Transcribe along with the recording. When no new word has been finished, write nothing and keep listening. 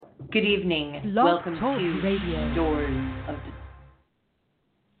Good evening. Blog Welcome Talk to Radio. Doors of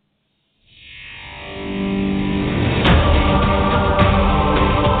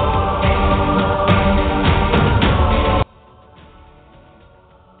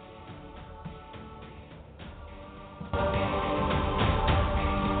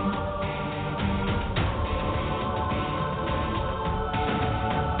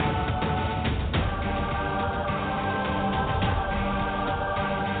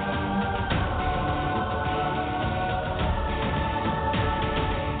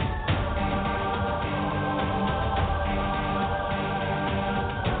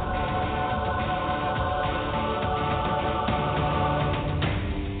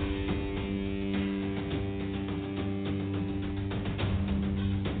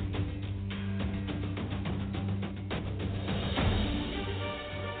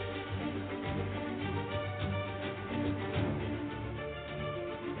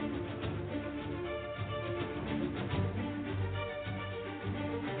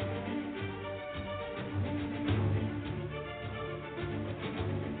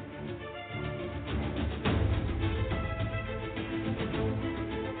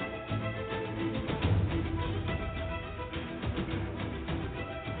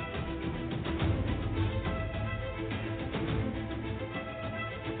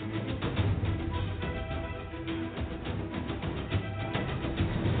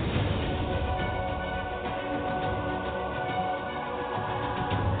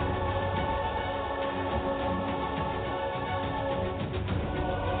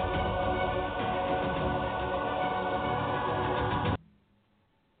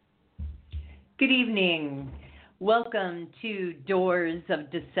Good evening. Welcome to Doors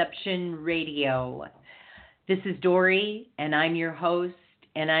of Deception Radio. This is Dory, and I'm your host,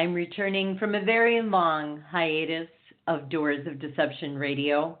 and I'm returning from a very long hiatus of Doors of Deception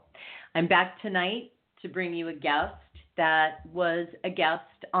Radio. I'm back tonight to bring you a guest that was a guest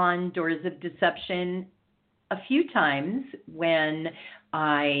on Doors of Deception a few times when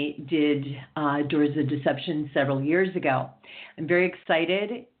I did Doors of Deception several years ago. I'm very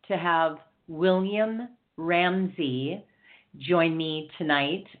excited to have William Ramsey join me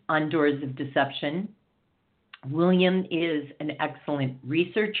tonight on Doors of Deception. William is an excellent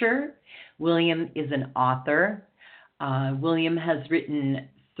researcher. William is an author. William has written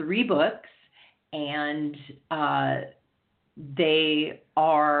 3 books, and they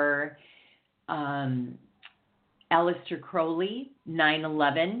are Aleister Crowley,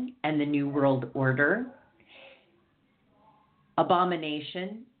 9/11 and the New World Order,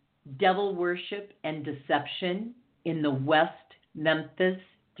 Abomination, Devil Worship and Deception in the West Memphis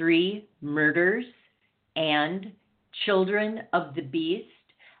 3 Murders, and Children of the Beast,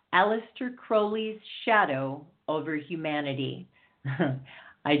 Aleister Crowley's Shadow over Humanity.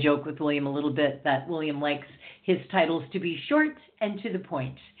 I joke with William a little bit that William likes his titles to be short and to the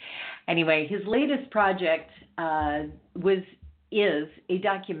point. Anyway, his latest project is a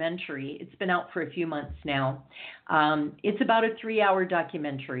documentary. It's been out for a few months now. It's about a 3-hour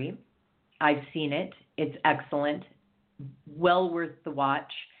documentary. I've seen it. It's excellent. Well worth the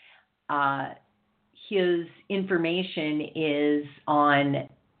watch. His information is on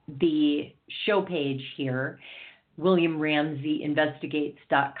the show page here,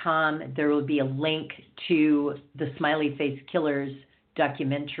 WilliamRamseyInvestigates.com. There will be a link to the Smiley Face Killers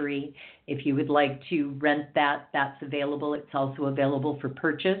documentary. If you would like to rent that, that's available. It's also available for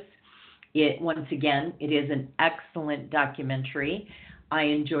purchase. Once again, it is an excellent documentary. I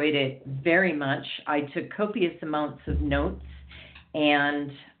enjoyed it very much. I took copious amounts of notes,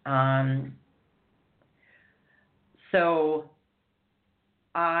 and so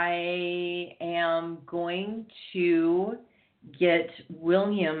I am going to get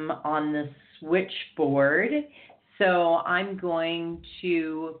William on the switchboard. So I'm going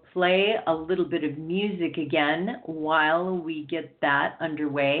to play a little bit of music again while we get that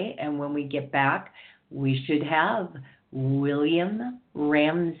underway. And when we get back, we should have William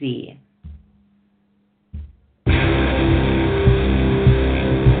Ramsey.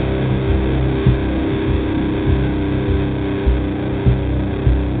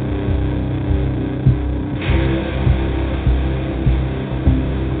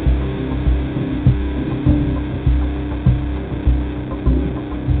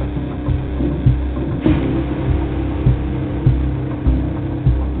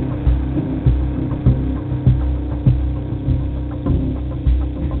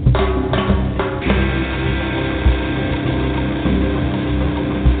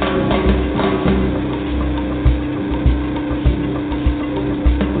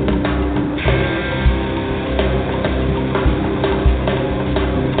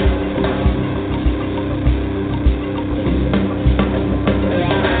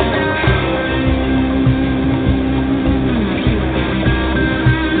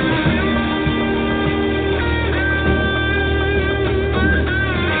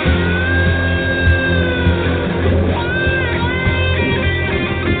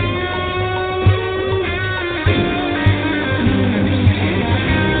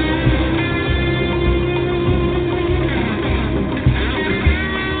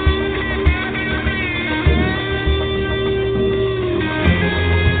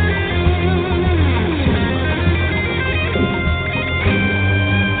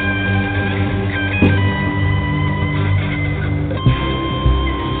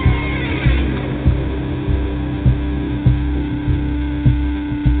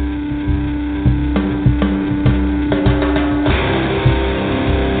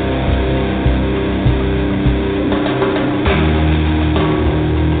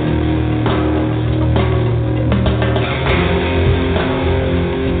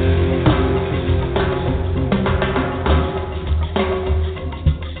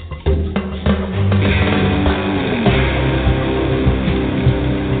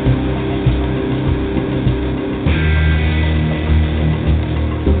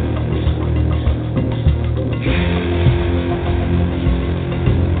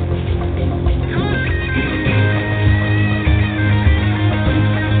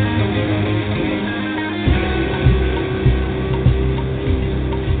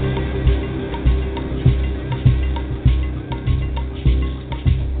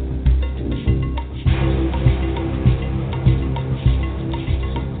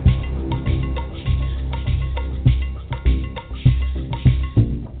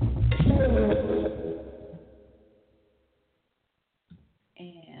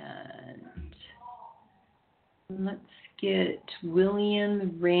 get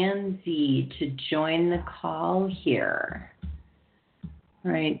William Ramsey to join the call here.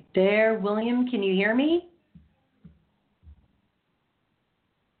 Right there. William, can you hear me?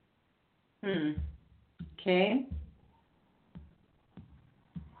 Okay.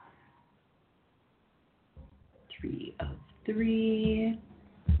 Three of three,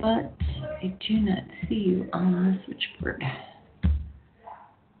 but I do not see you on the switchboard.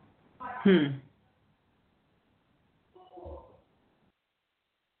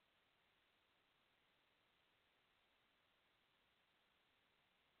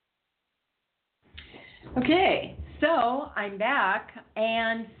 Okay, so I'm back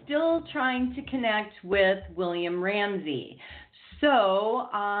and still trying to connect with William Ramsey. So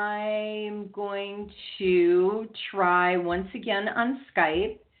I'm going to try once again on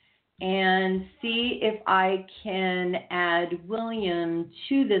Skype and see if I can add William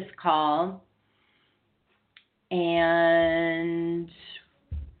to this call. And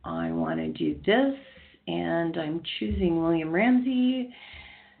I want to do this, and I'm choosing William Ramsey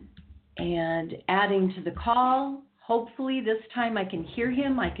and adding to the call. Hopefully this time I can hear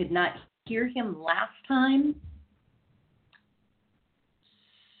him. I could not hear him last time.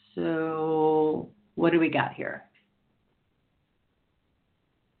 So what do we got here?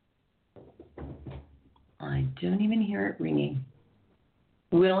 I don't even hear it ringing.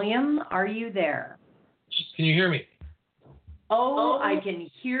 William, are you there? Can you hear me? Oh, I can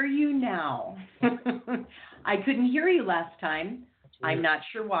hear you now. I couldn't hear you last time. I'm not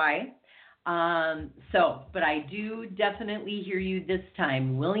sure why. But I do definitely hear you this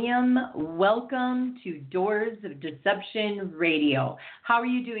time. William, welcome to Doors of Deception Radio. How are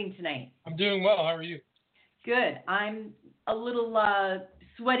you doing tonight? I'm doing well. How are you? Good. I'm a little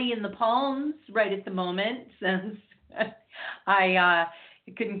sweaty in the palms right at the moment since I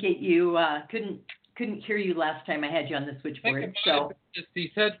couldn't get you, couldn't hear you last time I had you on the switchboard. So it's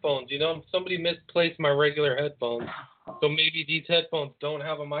these headphones. Somebody misplaced my regular headphones, so maybe these headphones don't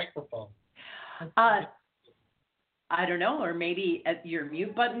have a microphone. I don't know, or maybe your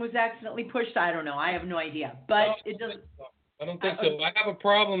mute button was accidentally pushed. I don't know. I have no idea, but it doesn't. I don't think so. I have a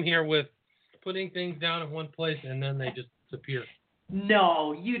problem here with putting things down in one place and then they just disappear.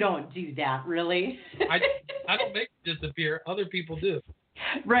 No, you don't do that, really. I don't make them disappear. Other people do.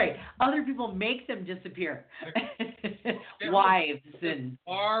 Right. Other people make them disappear. Wives and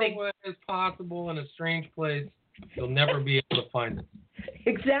far away as possible in a strange place. You'll never be able to find it.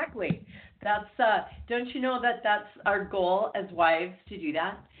 Exactly. That's don't you know that that's our goal as wives to do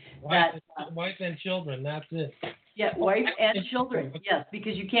that? Wife and children, that's it. Yeah, wife and children. Yes,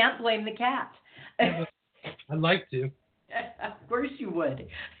 because you can't blame the cat. I'd like to. Of course you would.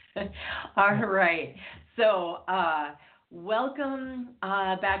 All right. So welcome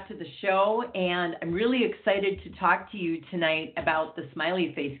back to the show, and I'm really excited to talk to you tonight about the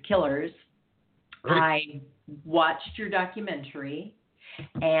Smiley Face Killers. Great. I watched your documentary,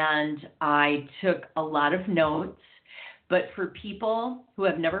 and I took a lot of notes. But for people who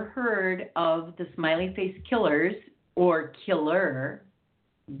have never heard of the Smiley Face Killers, or killer,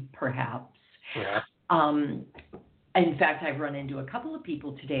 perhaps, in fact, I've run into a couple of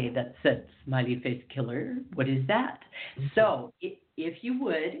people today that said, Smiley Face Killer, what is that? Mm-hmm. So if you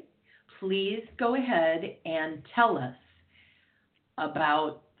would, please go ahead and tell us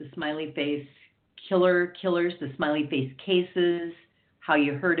about the Smiley Face killers, the Smiley Face cases, how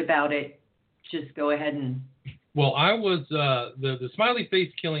you heard about it. Just go ahead and... Well, I was, the Smiley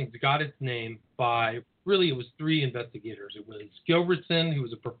Face killings got its name by, really it was three investigators. It was Gilbertson, who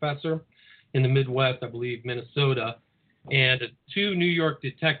was a professor in the Midwest, I believe, Minnesota, and two New York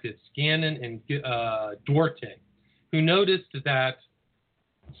detectives, Gannon and Duarte, who noticed that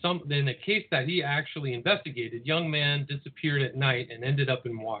in a case that he actually investigated, young man disappeared at night and ended up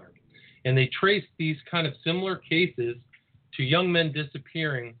in water. And they traced these kind of similar cases to young men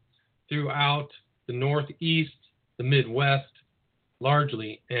disappearing throughout the Northeast, the Midwest,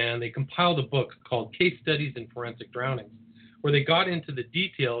 largely, and they compiled a book called Case Studies in Forensic Drownings, where they got into the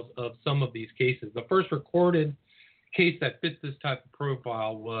details of some of these cases. The first recorded case that fits this type of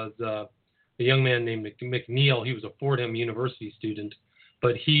profile was a young man named McNeil. He was a Fordham University student,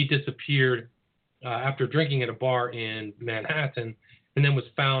 but he disappeared after drinking at a bar in Manhattan and then was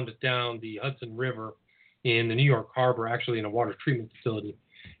found down the Hudson River in the New York Harbor, actually in a water treatment facility.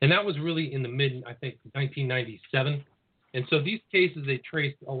 And that was really in the I think, 1997. And so these cases, they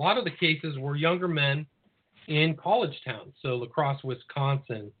traced, a lot of the cases were younger men in college towns, so La Crosse,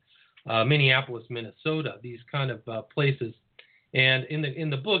 Wisconsin, Minneapolis, Minnesota, these kind of places. And in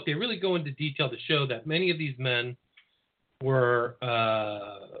the book, they really go into detail to show that many of these men were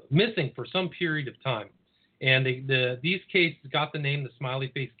missing for some period of time. And these cases got the name the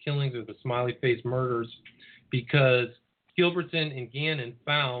Smiley Face Killings or the Smiley Face Murders because Gilbertson and Gannon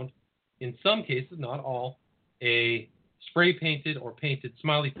found, in some cases, not all, a spray-painted or painted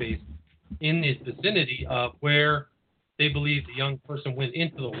smiley face in the vicinity of where they believed the young person went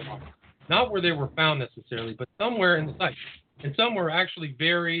into the water. Not where they were found necessarily, but somewhere in the site. And some were actually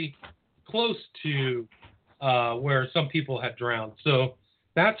very close to where some people had drowned. So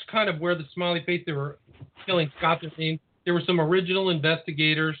that's kind of where the Smiley Face killings got their name. There were some original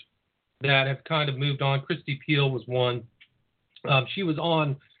investigators that have kind of moved on. Christy Peel was one. She was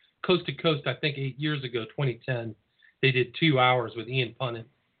on Coast to Coast, I think, 8 years ago, 2010. They did 2 hours with Ian Punnett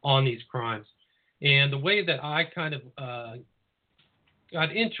on these crimes. And the way that I kind of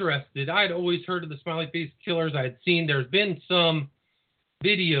got interested, I had always heard of the Smiley Face Killers. I had seen there's been some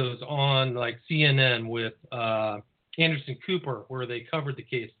videos on like CNN with Anderson Cooper where they covered the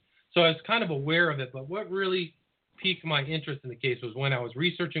case. So I was kind of aware of it. But what really piqued my interest in the case was when I was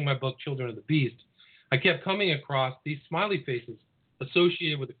researching my book, Children of the Beast, I kept coming across these smiley faces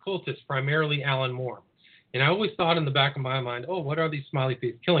associated with the cultists, primarily Alan Moore. And I always thought in the back of my mind, oh, what are these smiley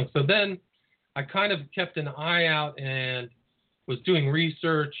face killings? So then I kind of kept an eye out and was doing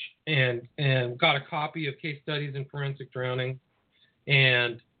research and got a copy of Case Studies in Forensic Drowning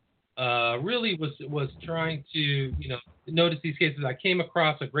and really was trying to, notice these cases. I came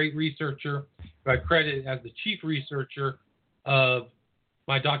across a great researcher who I credit as the chief researcher of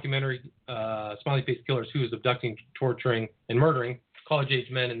my documentary, Smiley Face Killers, Who is Abducting, Torturing, and Murdering College-Age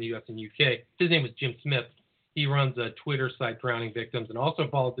Men in the U.S. and U.K. His name was Jim Smith. He runs a Twitter site, Drowning Victims, and also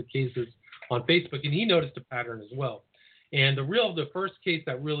follows the cases on Facebook, and he noticed a pattern as well. And the first case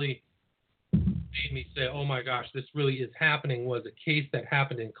that really made me say, oh my gosh, this really is happening was a case that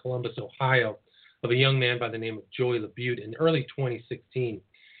happened in Columbus, Ohio, of a young man by the name of Joey LaBute in early 2016.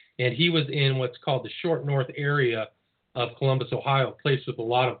 And he was in what's called the Short North area of Columbus, Ohio, a place with a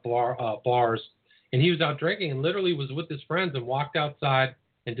lot of bars. And he was out drinking and literally was with his friends and walked outside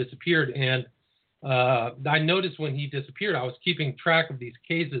and disappeared. And I noticed when he disappeared, I was keeping track of these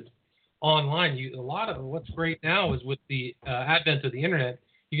cases online. A lot of what's great now is with the advent of the internet,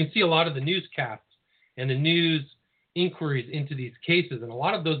 you can see a lot of the newscasts and the news inquiries into these cases. And a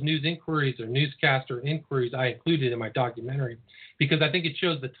lot of those news inquiries or newscaster inquiries I included in my documentary because I think it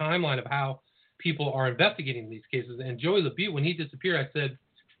shows the timeline of how people are investigating these cases. And Joey LaBute, when he disappeared, I said,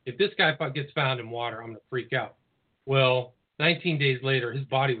 if this guy gets found in water, I'm going to freak out. Well, 19 days later, his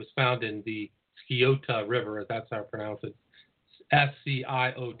body was found in the Scioto River, as that's how I pronounce it,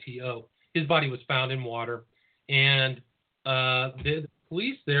 Scioto. His body was found in water, and the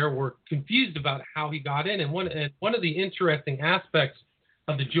police there were confused about how he got in. And one of the interesting aspects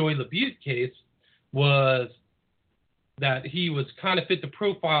of the Joey LaBute case was that he was kind of fit the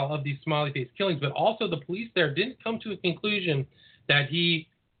profile of these smiley face killings, but also the police there didn't come to a conclusion that he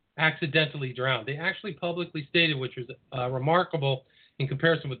accidentally drowned. They actually publicly stated, which was remarkable in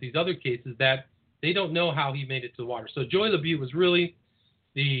comparison with these other cases, that they don't know how he made it to the water. So Joey LaBute was really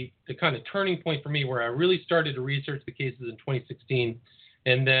the kind of turning point for me where I really started to research the cases in 2016.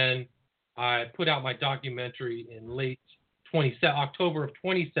 And then I put out my documentary in October of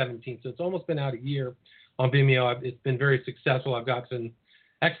 2017. So it's almost been out a year on Vimeo. It's been very successful. I've got some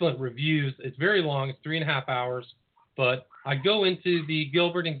excellent reviews. It's very long. It's 3.5 hours. But I go into the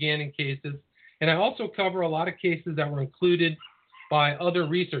Gilbert and Gannon cases, and I also cover a lot of cases that were included by other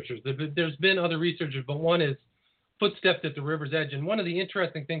researchers. There's been other researchers, but one is Footsteps at the River's Edge. And one of the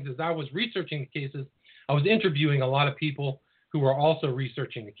interesting things is I was researching the cases, I was interviewing a lot of people who were also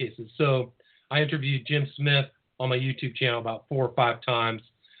researching the cases. So I interviewed Jim Smith on my YouTube channel about 4 or 5 times.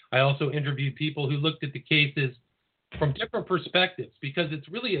 I also interviewed people who looked at the cases from different perspectives because it's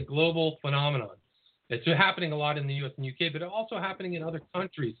really a global phenomenon. It's happening a lot in the U.S. and U.K., but it's also happening in other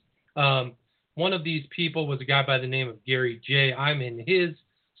countries. One of these people was a guy by the name of Gary J. I'm in his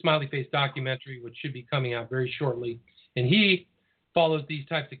Smiley Face documentary, which should be coming out very shortly. And he follows these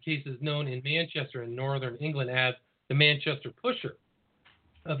types of cases known in Manchester and northern England as the Manchester Pusher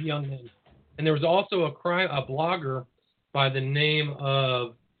of young men. And there was also a blogger by the name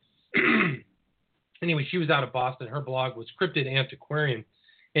of, anyway, she was out of Boston. Her blog was Cryptid Antiquarian.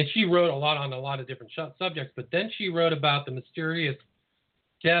 And she wrote a lot on a lot of different subjects. But then she wrote about the mysterious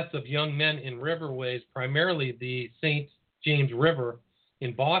deaths of young men in riverways, primarily the St. James River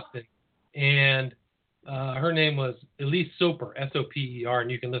in Boston. And her name was Elise Soper, S-O-P-E-R,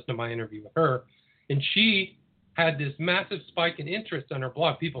 and you can listen to my interview with her. And she had this massive spike in interest on her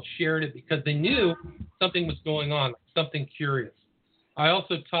blog. People shared it because they knew something was going on, something curious. I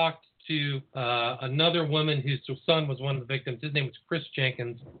also talked to another woman whose son was one of the victims. His name was Chris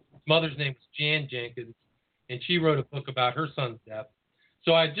Jenkins. His mother's name was Jan Jenkins. and she wrote a book about her son's death.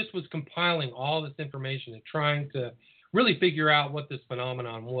 So I just was compiling all this information and trying to really figure out what this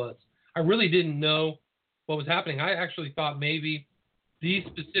phenomenon was. I really didn't know what was happening. I actually thought maybe these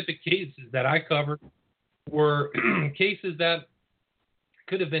specific cases that I covered were cases that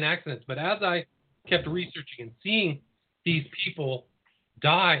could have been accidents. But as I kept researching and seeing these people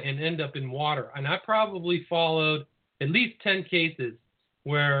die and end up in water, and I probably followed at least 10 cases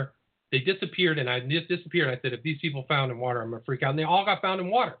where they disappeared, and I disappeared. I said, if these people found in water, I'm going to freak out. And they all got found in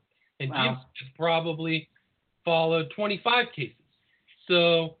water. And Jim probably followed 25 cases.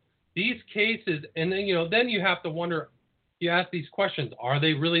 So these cases, and then, then you have to wonder, you ask these questions, are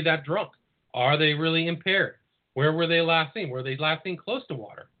they really that drunk? Are they really impaired? Where were they last seen? Were they last seen close to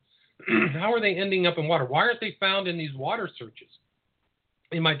water? How are they ending up in water? Why aren't they found in these water searches?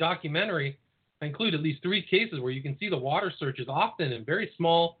 In my documentary, I include at least 3 cases where you can see the water searches, often in very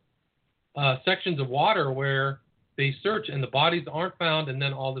small sections of water where they search and the bodies aren't found, and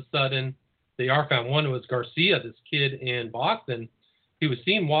then all of a sudden they are found. One was Garcia, this kid in Boston. He was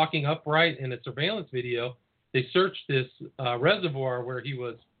seen walking upright in a surveillance video. They searched this reservoir where he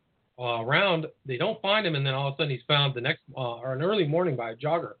was around. They don't find him, and then all of a sudden he's found the next or an early morning by a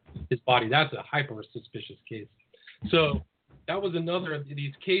jogger, his body. That's a hyper suspicious case. So that was another of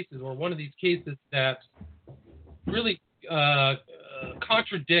these cases, or one of these cases that really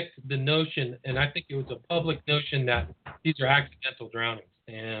contradict the notion, and I think it was a public notion, that these are accidental drownings.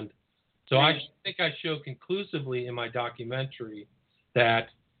 And so I think I show conclusively in my documentary that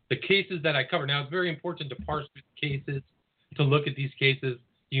the cases that I cover, now it's very important to parse through the cases, to look at these cases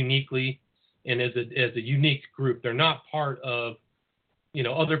uniquely and as a unique group. They're not part of,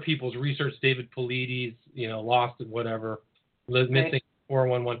 other people's research. David Polides, lost and whatever, missing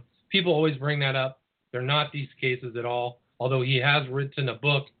 411. People always bring that up. They're not these cases at all. Although he has written a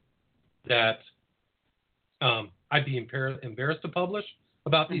book that I'd be embarrassed to publish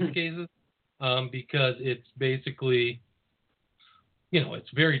about these cases because it's basically, it's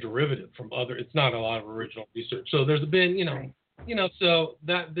very derivative from other. It's not a lot of original research. So there's been, so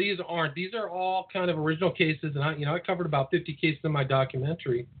that these are all kind of original cases, and I covered about 50 cases in my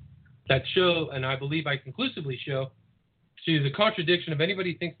documentary that show, and I believe I conclusively show, to the contradiction of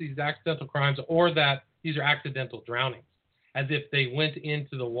anybody who thinks these are accidental crimes or that these are accidental drownings, as if they went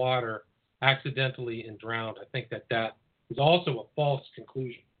into the water accidentally and drowned. I think that is also a false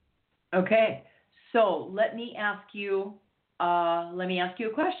conclusion. Okay, so let me ask you a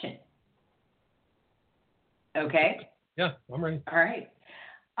question. Okay? Yeah, I'm ready. All right.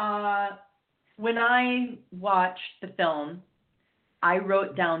 When I watched the film, I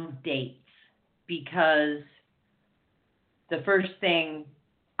wrote down dates because the first thing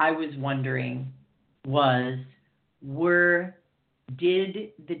I was wondering was,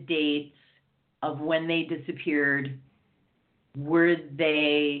 did the dates of when they disappeared, were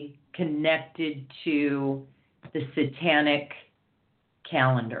they connected to the satanic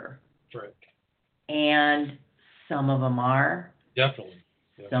calendar? Right. And some of them are. Definitely.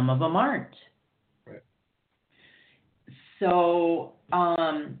 Some of them aren't. Right. So,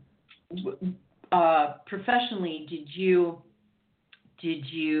 professionally, did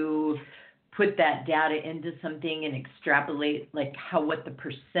you put that data into something and extrapolate like what the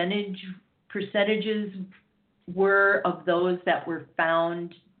percentages were of those that were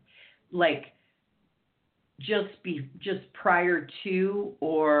found, like just prior to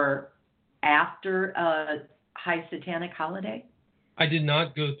or after a high satanic holiday? I did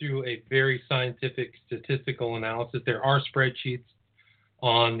not go through a very scientific statistical analysis. There are spreadsheets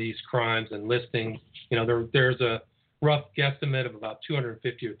on these crimes and listings. There's a rough guesstimate of about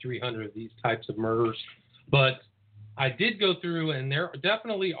 250 or 300 of these types of murders. But I did go through, and there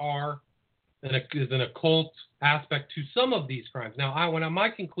definitely is an occult aspect to some of these crimes. Now, my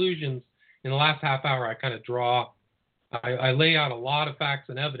conclusions in the last half hour, I kind of I lay out a lot of facts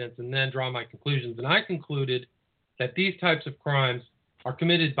and evidence and then draw my conclusions. And I concluded that these types of crimes are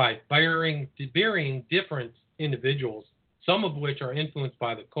committed by varying different individuals, some of which are influenced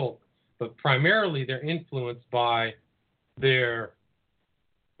by the cult, but primarily they're influenced by their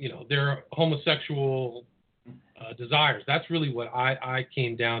homosexual desires. That's really what I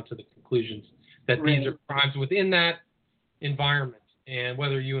came down to the conclusions, that these are crimes within that environment. And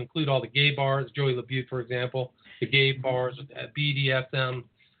whether you include all the gay bars, Joey LaBute, for example, the gay bars, BDSM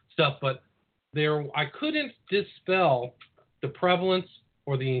stuff, but I couldn't dispel the prevalence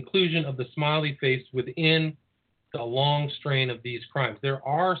or the inclusion of the smiley face within the long strain of these crimes. There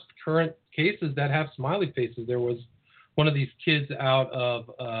are current cases that have smiley faces. There was one of these kids out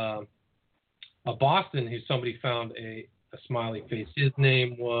of Boston who somebody found a smiley face. His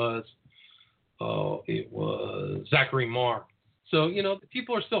name was, it was Zachary Marr. So,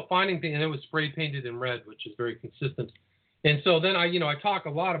 people are still finding things, and it was spray painted in red, which is very consistent. And so then I talk a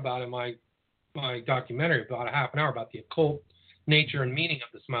lot about in my documentary, about a half an hour, about the occult nature and meaning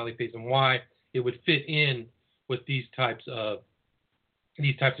of the smiley face and why it would fit in with these types of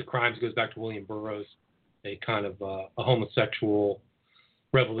crimes. It goes back to William Burroughs, a kind of a homosexual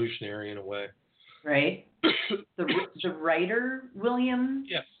revolutionary in a way. Right. The writer William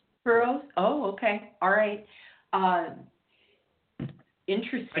Yes. Burroughs. Oh, okay. All right.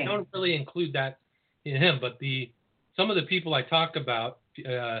 Interesting. I don't really include that in him, but some of the people I talk about,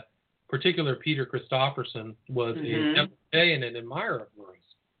 particular Peter Christopherson, was a devotee and an admirer of Burroughs,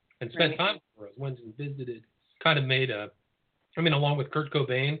 and spent time with Burroughs. Went and visited, kind of made along with Kurt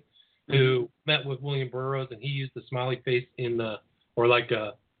Cobain, who met with William Burroughs, and he used the smiley face or like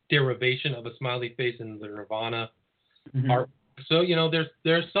a derivation of a smiley face in the Nirvana art. So,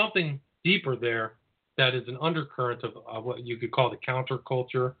 there's something deeper there that is an undercurrent of what you could call the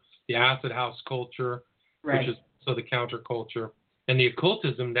counterculture, the acid house culture, which is so the counterculture, and the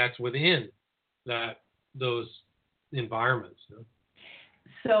occultism that's within those environments.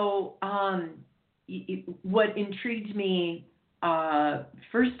 So, what intrigued me,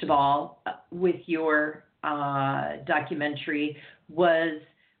 first of all, with your documentary was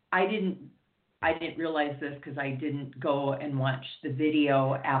I didn't realize this because I didn't go and watch the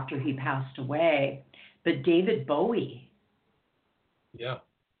video after he passed away, but David Bowie. Yeah.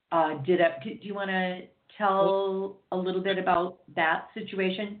 Do you want to tell a little bit about that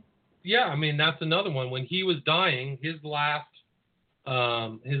situation? Yeah, that's another one. When he was dying, his last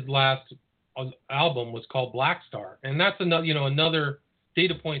album was called Black Star, and that's another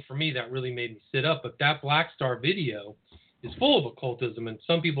data point for me that really made me sit up. But that Black Star video is full of occultism, and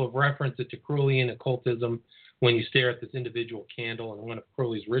some people have referenced it to Crowleyan occultism when you stare at this individual candle in one of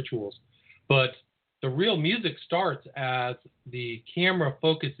Crowley's rituals. But the real music starts as the camera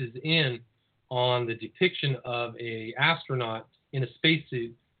focuses in on the depiction of a astronaut in a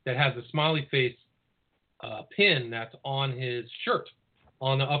spacesuit that has a smiley face pin that's on his shirt,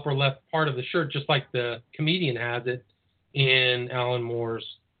 on the upper left part of the shirt, just like the comedian has it in Alan Moore's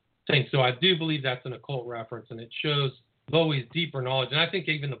thing. So I do believe that's an occult reference, and it shows Bowie's deeper knowledge. And I think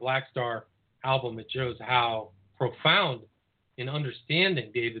even the Black Star album, it shows how profound in understanding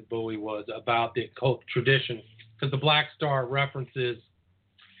David Bowie was about the occult tradition, because the Black Star references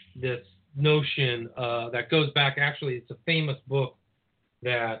this notion that goes back, actually, it's a famous book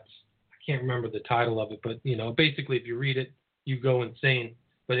that I can't remember the title of it, but basically if you read it, you go insane.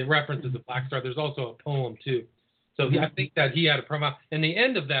 But it references the Black Star. There's also a poem too. So I think that he had a profound. And the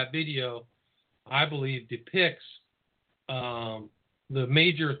end of that video, I believe, depicts the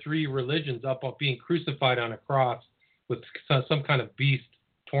major three religions up being crucified on a cross with some kind of beast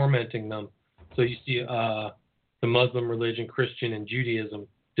tormenting them. So you see the Muslim religion, Christian, and Judaism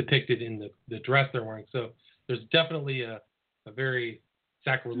depicted in the dress they're wearing. So there's definitely a very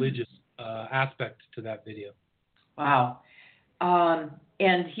sacrilegious aspect to that video. Wow.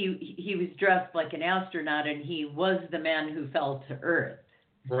 And he was dressed like an astronaut, and he was the man who fell to Earth.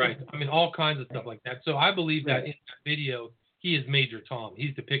 Right. All kinds of stuff like that. So I believe that in that video, he is Major Tom.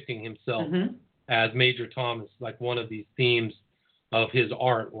 He's depicting himself as Major Tom. Is like one of these themes of his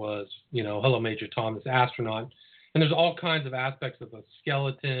art was, hello, Major Tom, this astronaut. And there's all kinds of aspects of a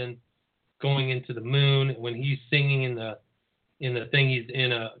skeleton going into the moon. When he's singing in the thing, he's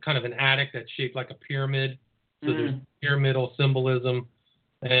in a kind of an attic that's shaped like a pyramid. So there's pyramidal symbolism.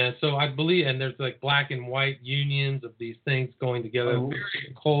 And so I believe, and there's like black and white unions of these things going together. Very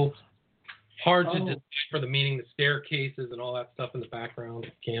occult, hard to decipher the meaning, the staircases and all that stuff in the background,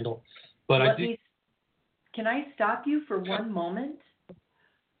 the candle. But can I stop you for one moment?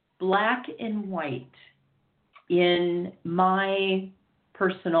 Black and white. In my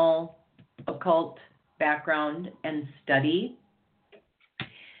personal occult background and study,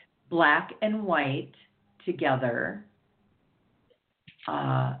 black and white together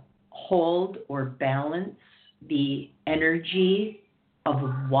hold or balance the energy of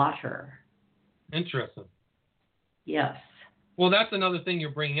water. Interesting. Yes. Well, that's another thing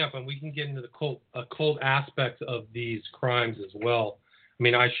you're bringing up, and we can get into the occult aspects of these crimes as well.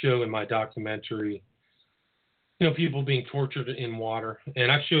 I show in my documentary, people being tortured in water,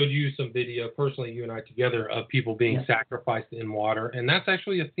 and I've showed you some video, personally, you and I together, of people being sacrificed in water, and that's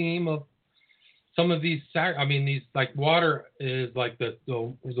actually a theme of some of these. These like water is like the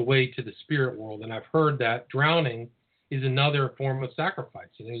way to the spirit world, and I've heard that drowning is another form of sacrifice.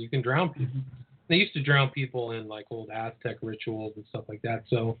 You can drown people. They used to drown people in like old Aztec rituals and stuff like that.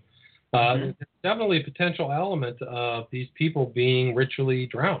 So there's definitely a potential element of these people being ritually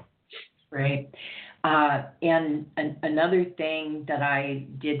drowned. Right. And another thing that I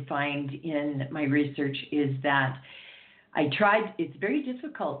did find in my research is that it's very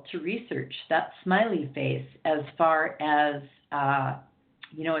difficult to research that smiley face as far as,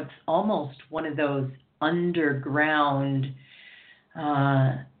 it's almost one of those uh,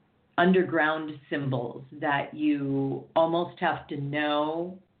 underground symbols that you almost have to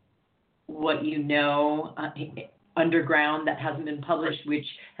know what you know underground that hasn't been published, which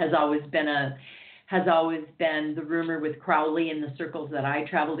has always been the rumor with Crowley in the circles that I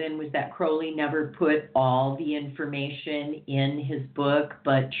traveled in, was that Crowley never put all the information in his book,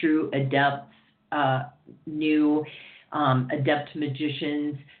 but true adepts knew, adept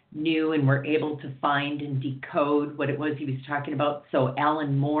magicians knew and were able to find and decode what it was he was talking about. So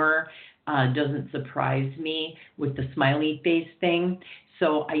Alan Moore doesn't surprise me with the smiley face thing.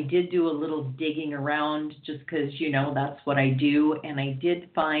 So I did do a little digging around just because, that's what I do. And I did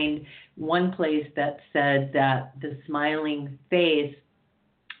find one place that said that the smiling face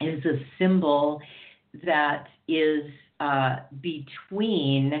is a symbol that is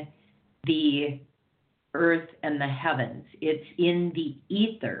between the earth and the heavens. It's in the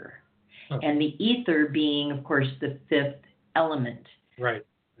ether. And the ether being, of course, the fifth element. Right.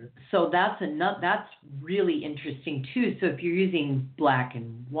 So that's really interesting too. So if you're using black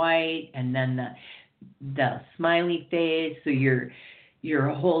and white, and then the smiley face, so you're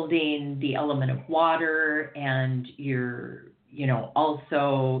holding the element of water, and you're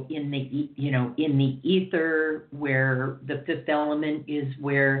also in the ether, where the fifth element is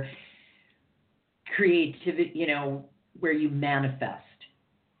where creativity, where you manifest.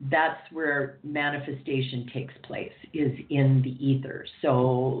 That's where manifestation takes place, is in the ether.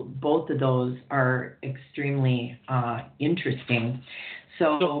 So both of those are extremely interesting.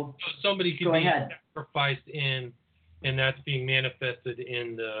 So somebody could be sacrificed and that's being manifested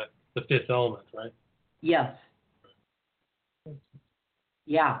in the fifth element, right? Yes.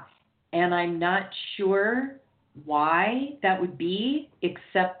 Yeah. And I'm not sure why that would be,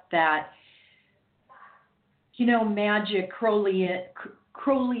 except that, magic,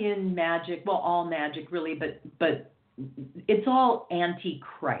 Crowleyan magic, well, all magic really, but it's all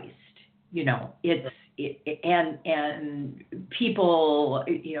anti-Christ, and people,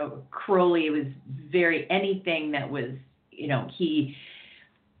 Crowley was anything that was,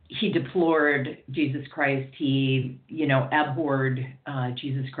 he deplored Jesus Christ. He, abhorred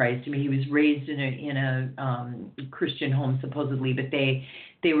Jesus Christ. I mean, he was raised in a Christian home supposedly, but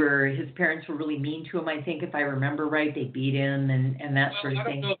his parents were really mean to him. I think, if I remember right, they beat him and that sort of thing.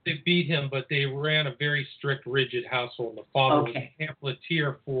 I don't know if they beat him, but they ran a very strict, rigid household. The father was a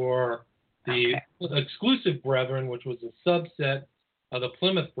pamphleteer for the exclusive brethren, which was a subset of the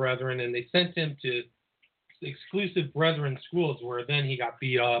Plymouth Brethren, and they sent him to exclusive brethren schools, where then he got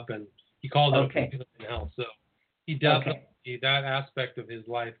beat up and he called it in hell. So he definitely, that aspect of his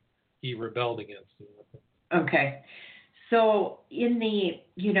life, he rebelled against. Okay. So in the,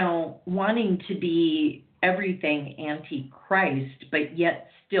 wanting to be everything anti-Christ, but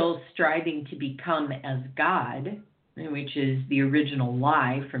yet still striving to become as God, which is the original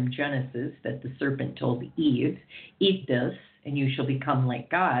lie from Genesis that the serpent told Eve, eat this and you shall become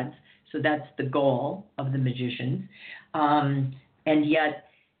like gods. So that's the goal of the magicians. And yet,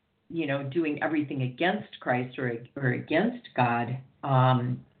 doing everything against Christ or against God,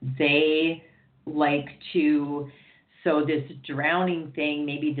 they like to, so this drowning thing,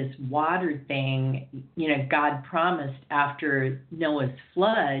 maybe this water thing, God promised after Noah's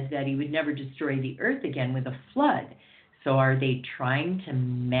flood that he would never destroy the earth again with a flood. So are they trying to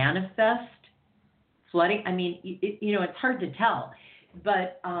manifest flooding? I mean, it's hard to tell.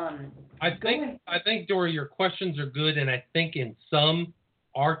 But I think, Dory, your questions are good, and I think in some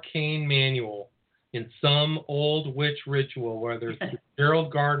arcane manual, in some old witch ritual, whether it's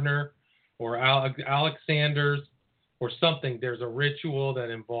Gerald Gardner or Alexander's or something, there's a ritual that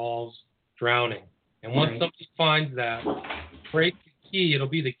involves drowning. And once somebody finds that, break the key. It'll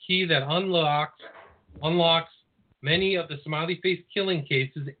be the key that unlocks many of the smiley face killing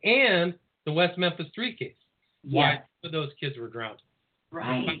cases and the West Memphis 3 case. Why those kids were drowned.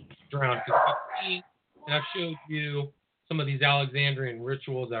 Right. Drowned. And I've showed you some of these Alexandrian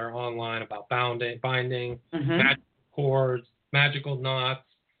rituals that are online about binding, magical cords, magical knots,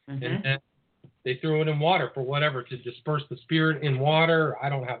 and then they throw it in water for whatever, to disperse the spirit in water. I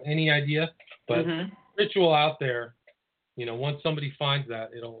don't have any idea, but ritual out there, once somebody finds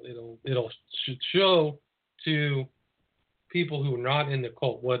that, it'll show to people who are not in the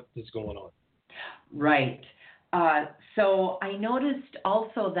cult what is going on. Right. So I noticed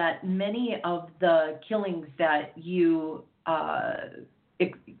also that many of the killings that you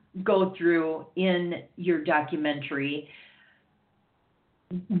go through in your documentary,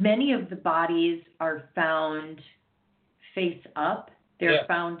 many of the bodies are found face up. They're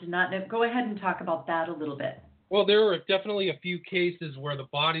found not. Go ahead and talk about that a little bit. Well, there are definitely a few cases where the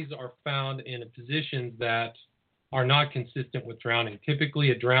bodies are found in positions that are not consistent with drowning.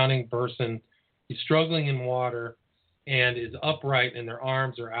 Typically, a drowning person is struggling in water and is upright and their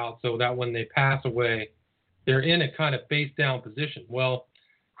arms are out, so that when they pass away, they're in a kind of face-down position. Well,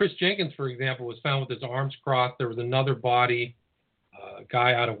 Chris Jenkins, for example, was found with his arms crossed. There was another body, a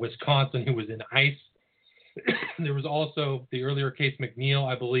guy out of Wisconsin who was in ice. There was also the earlier case, McNeil,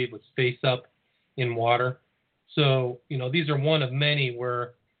 I believe, was face up in water. So, these are one of many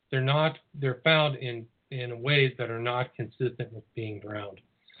where they're found in ways that are not consistent with being drowned.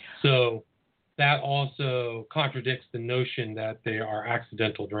 So that also contradicts the notion that they are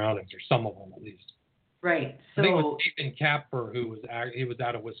accidental drownings, or some of them at least. Right. So I think it was Nathan Kapfer he was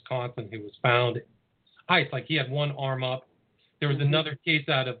out of Wisconsin who was found ice, like he had one arm up. There was another case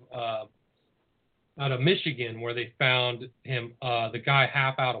out of Michigan where they found him, the guy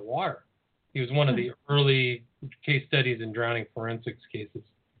half out of water. He was one of the early case studies in drowning forensics cases,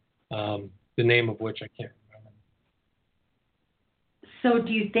 the name of which I can't remember. So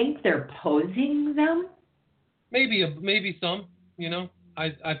do you think they're posing them? Maybe some,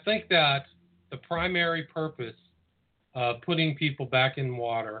 I think that the primary purpose of putting people back in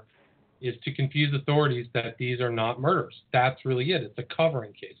water is to confuse authorities that these are not murders. That's really it. It's a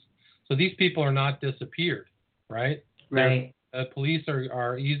covering case. So these people are not disappeared, right? Right. Police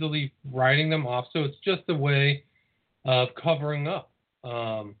are easily writing them off, so it's just a way of covering up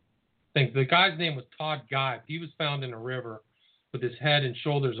things. The guy's name was Todd Geib. He was found in a river with his head and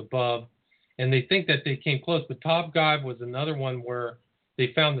shoulders above, and they think that they came close. But Todd Geib was another one where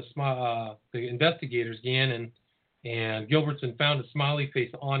they found the investigators, Gannon and Gilbertson, found a smiley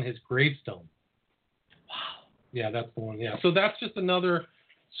face on his gravestone. Wow. Yeah, that's the one. Yeah. So that's just another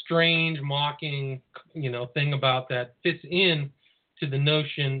strange, mocking, thing about that fits in to the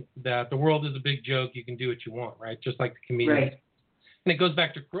notion that the world is a big joke. You can do what you want, right? Just like the comedians. Right. And it goes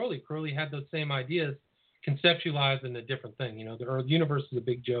back to Crowley. Crowley had those same ideas conceptualized in a different thing. The universe is a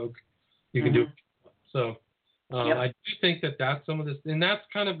big joke. You can do it. So I do think that that's some of this, and that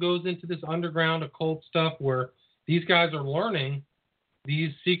kind of goes into this underground occult stuff where these guys are learning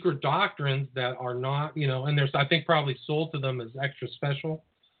these secret doctrines that are not, and there's, I think, probably sold to them as extra special,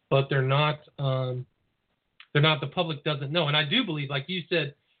 but they're not, the public doesn't know. And I do believe, like you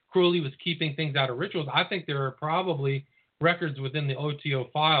said, Crowley was keeping things out of rituals. I think there are probably records within the OTO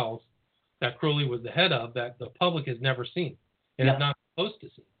files that Crowley was the head of that the public has never seen and is not supposed to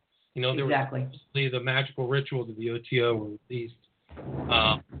see. There exactly. were the magical rituals of the OTO were released.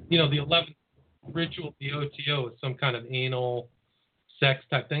 The 11th ritual of the OTO is some kind of anal sex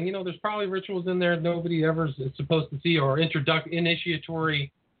type thing. There's probably rituals in there nobody ever is supposed to see, or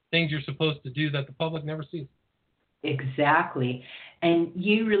initiatory things you're supposed to do that the public never sees. Exactly. And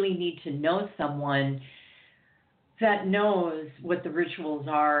you really need to know someone that knows what the rituals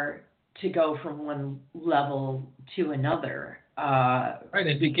are to go from one level to another. Right,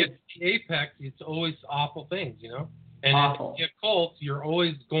 and to get to the apex, it's always awful things, And awful. in cults, you're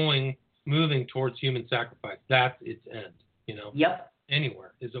always moving towards human sacrifice. That's its end, Yep.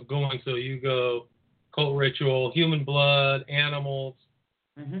 Anywhere is going. So you go cult ritual, human blood, animals.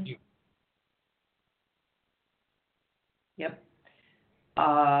 Yep.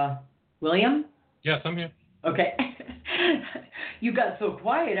 William? Yes, I'm here. Okay. You got so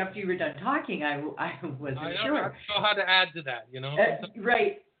quiet after you were done talking. I wasn't sure. I don't know how to add to that,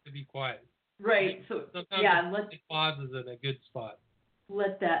 right. To be quiet. Right. So sometimes let's pause is in a good spot.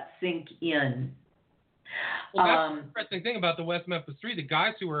 Let that sink in. Well, that's the interesting thing about the West Memphis Three. The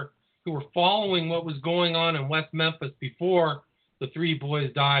guys who were following what was going on in West Memphis before the three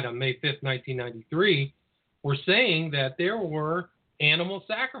boys died on May 5th, 1993, were saying that there were animal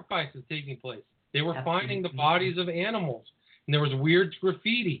sacrifices taking place. They were finding the bodies of animals, and there was weird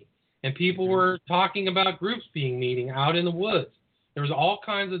graffiti, and people were talking about groups meeting out in the woods. There was all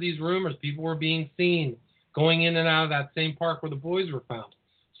kinds of these rumors. People were being seen going in and out of that same park where the boys were found.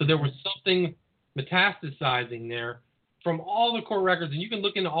 So there was something metastasizing there from all the court records, and you can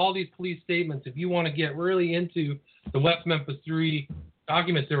look into all these police statements if you want to get really into the West Memphis 3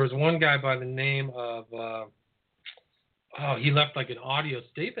 documents. There was one guy by the name of he left like an audio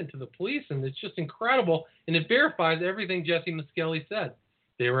statement to the police, and it's just incredible, and it verifies everything Jesse Miskelly said.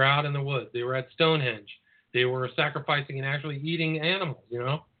 They were out in the woods. They were at Stonehenge. They were sacrificing and actually eating animals,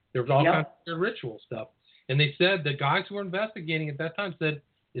 There was all kinds of ritual stuff. And they said, the guys who were investigating at that time said,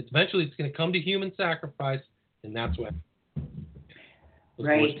 eventually it's going to come to human sacrifice, and that's what. those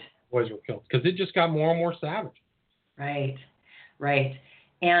right. boys were killed, because it just got more and more savage. Right, right.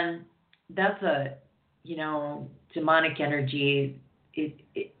 And that's a, demonic energy.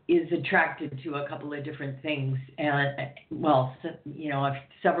 It is attracted to a couple of different things, and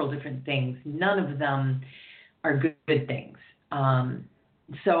several different things. None of them are good things.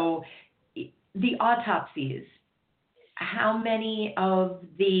 So the autopsies, how many of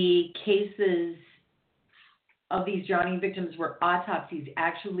the cases of these drowning victims were autopsies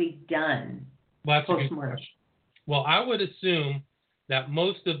actually done post-mortem? Well, I would assume that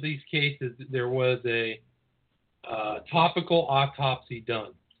most of these cases there was a topical autopsy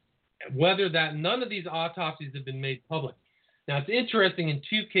done. Whether that none of these autopsies have been made public. Now, it's interesting, in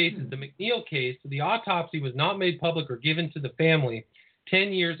two cases, the McNeil case, the autopsy was not made public or given to the family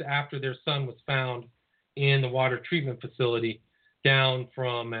 10 years after their son was found in the water treatment facility down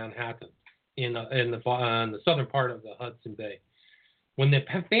from Manhattan in the southern part of the Hudson Bay. When the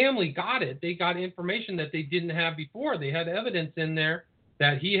family got it, they got information that they didn't have before. They had evidence in there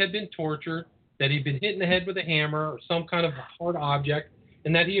that he had been tortured, that he'd been hit in the head with a hammer or some kind of hard object,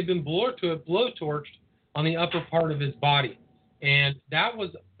 and that he had been blowtorched on the upper part of his body. And that was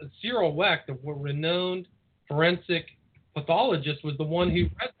Cyril Wecht, the renowned forensic pathologist, was the one who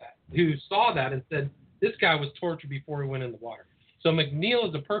read that, who saw that and said, this guy was tortured before he went in the water. So McNeil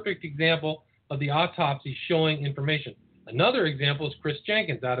is a perfect example of the autopsy showing information. Another example is Chris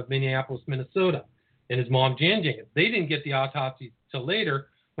Jenkins out of Minneapolis, Minnesota, and his mom, Jan Jenkins. They didn't get the autopsy till later.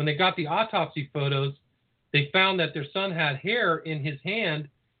 When they got the autopsy photos, they found that their son had hair in his hand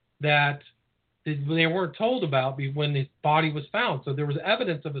that they weren't told about when his body was found. So there was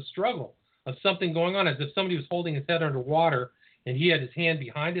evidence of a struggle, of something going on, as if somebody was holding his head underwater and he had his hand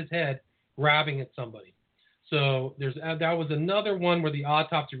behind his head grabbing at somebody. So that was another one where the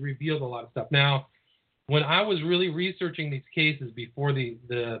autopsy revealed a lot of stuff. Now, when I was really researching these cases before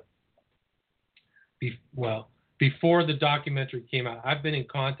before the documentary came out, I've been in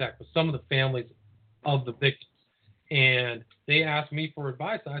contact with some of the families of the victims, and they asked me for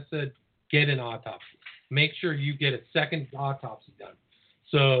advice. I said, get an autopsy. Make sure you get a second autopsy done.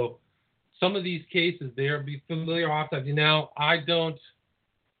 So some of these cases, they'll be familiar autopsy. Now, I'm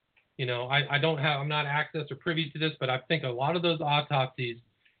not access or privy to this, but I think a lot of those autopsies,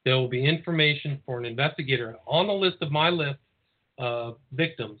 there will be information for an investigator on the list of my list of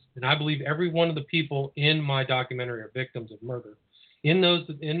victims, and I believe every one of the people in my documentary are victims of murder. In those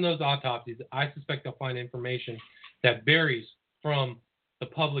autopsies, I suspect they'll find information that varies from the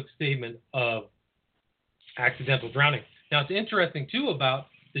public statement of accidental drowning. Now, it's interesting, too, about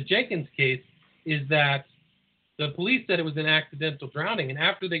the Jenkins case is that the police said it was an accidental drowning, and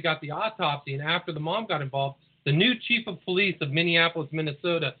after they got the autopsy and after the mom got involved, the new chief of police of Minneapolis,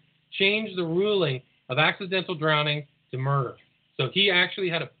 Minnesota, changed the ruling of accidental drowning to murder. So he actually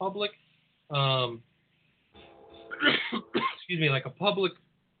had a public, like a public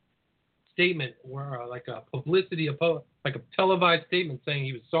statement, or like a televised statement saying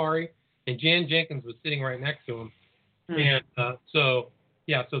he was sorry, and Jan Jenkins was sitting right next to him. And so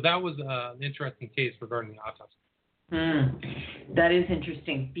that was an interesting case regarding the autopsy. That is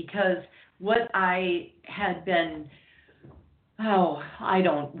interesting, because what I had been, I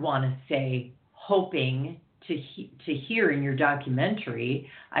don't want to say hoping to hear in your documentary,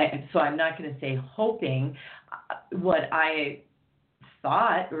 so I'm not going to say hoping. What I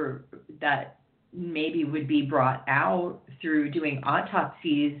thought, or that maybe would be brought out through doing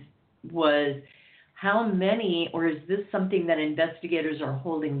autopsies, was how many, or is this something that investigators are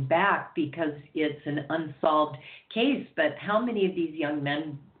holding back because it's an unsolved case, but how many of these young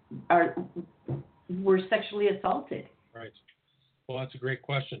men were sexually assaulted? Right. Well, that's a great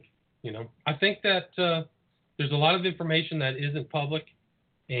question. I think that there's a lot of information that isn't public,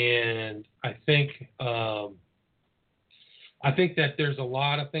 and I think that there's a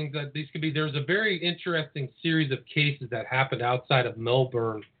lot of things that these could be. There's a very interesting series of cases that happened outside of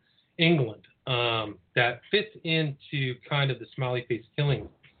Melbourne, England, that fits into kind of the Smiley face killings,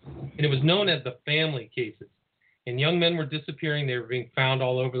 and it was known as the family cases. And young men were disappearing; they were being found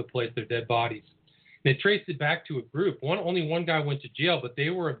all over the place, their dead bodies. They traced it back to a group. Only one guy went to jail, but they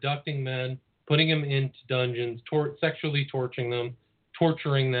were abducting men, putting them into dungeons, sexually torturing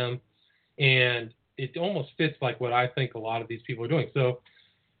them, and it almost fits like what I think a lot of these people are doing. So,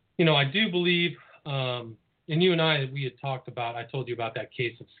 I do believe, and you and I, we had talked about, I told you about that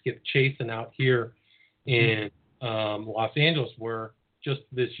case of Skip Chasen out here in Los Angeles, where just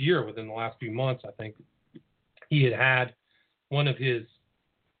this year, within the last few months, I think, he had one of his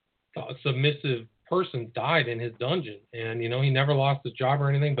submissive persons died in his dungeon, and he never lost his job or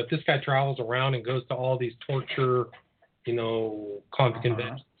anything, but this guy travels around and goes to all these torture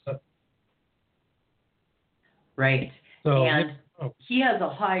convention stuff. Right. So, and he has a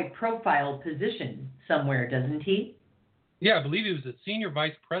high-profile position somewhere, doesn't he? Yeah, I believe he was a senior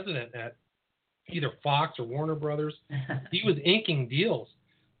vice president at either Fox or Warner Brothers. He was inking deals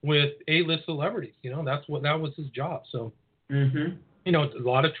with A-list celebrities. That was his job. So, it's a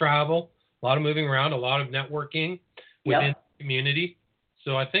lot of travel, a lot of moving around, a lot of networking within the community.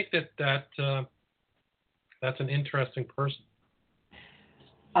 So I think that's an interesting person.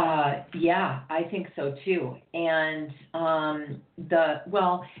 Yeah, I think so too. And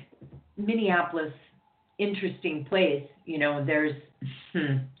Minneapolis, interesting place. There's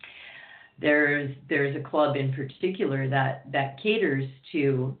a club in particular that caters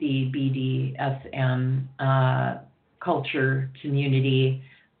to the BDSM culture community,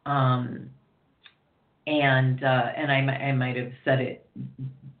 and I might have said it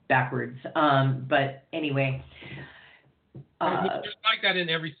backwards, but anyway. There's like that in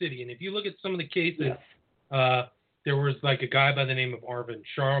every city, and if you look at some of the cases, there was like a guy by the name of Arvind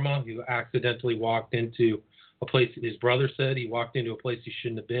Sharma who accidentally walked into a place. His brother said he walked into a place he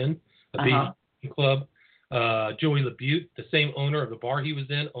shouldn't have been, a BDSM club. Joey LaBute, the same owner of the bar he was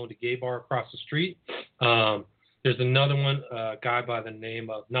in, owned a gay bar across the street. There's another one, a guy by the name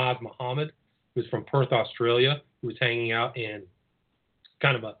of Naz Muhammad, who's from Perth, Australia, who was hanging out in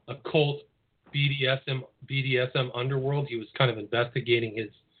kind of a cult BDSM underworld. He was kind of investigating his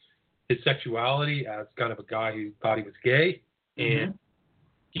sexuality as kind of a guy who thought he was gay, and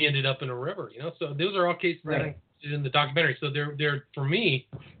he ended up in a river. So those are all cases that are in the documentary. So they're for me,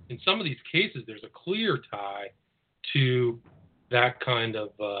 in some of these cases, there's a clear tie to that kind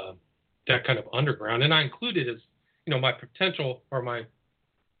of underground, and I included as my potential or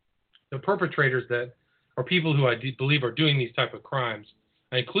the perpetrators that are people who I believe are doing these type of crimes.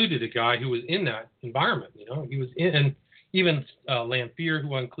 I included a guy who was in that environment. He was in, and even Lanphier,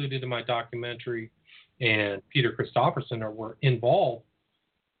 who I included in my documentary, and Peter Christopherson were involved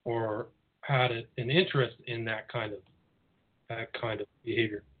or had an interest in that kind of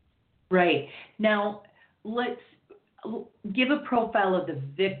behavior. Right. Now, let's give a profile of the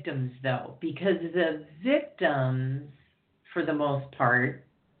victims, though, because the victims, for the most part,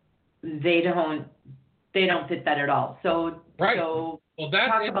 they don't fit that at all. So, talk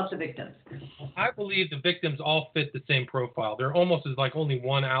about the victims. I believe the victims all fit the same profile. There almost is like only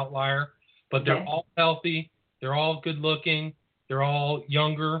one outlier, but they're all healthy. They're all good looking. They're all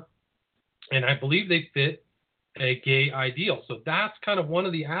younger. And I believe they fit a gay ideal. So that's kind of one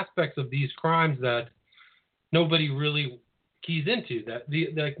of the aspects of these crimes that nobody really keys into.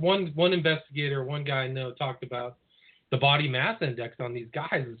 Like one investigator, one guy I know talked about the body mass index on these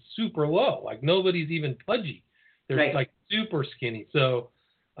guys is super low. Like nobody's even pudgy. They're like super skinny. So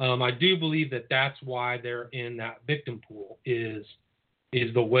I do believe that that's why they're in that victim pool is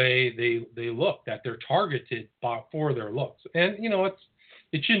the way they look, that they're targeted for their looks. And,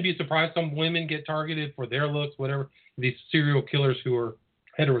 it shouldn't be a surprise. Some women get targeted for their looks, whatever. These serial killers who are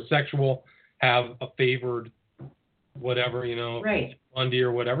heterosexual have a favored whatever, Bundy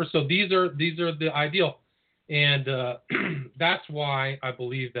or whatever. So these are the ideal. And that's why I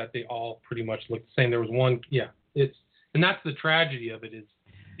believe that they all pretty much look the same. There was one, and that's the tragedy of it is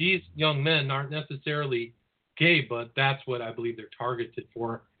these young men aren't necessarily gay, but that's what I believe they're targeted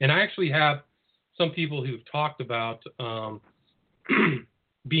for. And I actually have some people who've talked about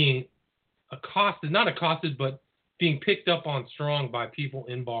being not accosted, but being picked up on strong by people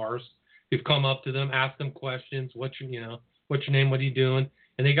in bars who've come up to them, asked them questions, what's your name, what are you doing?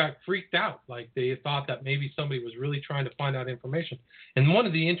 And they got freaked out. Like they thought that maybe somebody was really trying to find out information. And one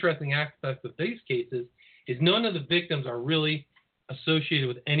of the interesting aspects of these cases is none of the victims are really associated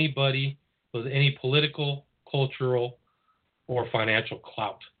with anybody with any political, cultural, or financial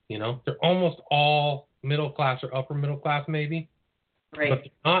clout. They're almost all middle class or upper middle class, maybe. Right. But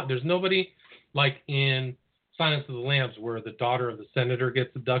they're not. There's nobody like in Silence of the Lambs where the daughter of the senator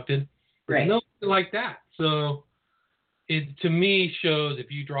gets abducted. There's nobody like that. So it, to me, shows,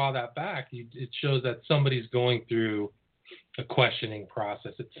 if you draw that back, it shows that somebody's going through a questioning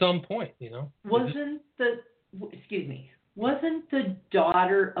process at some point, Wasn't the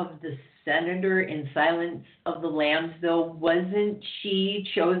daughter of the senator in Silence of the Lambs, though, wasn't she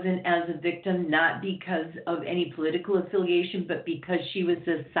chosen as a victim not because of any political affiliation, but because she was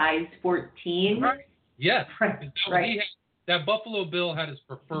a size 14? Right. Yes. Right. That Buffalo Bill had his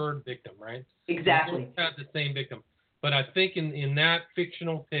preferred victim, right? Exactly. He had the same victim. But I think in that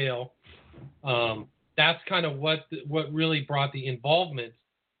fictional tale, that's kind of what really brought the involvement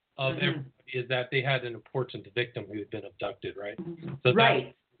of everybody is that they had an important victim who had been abducted, right? So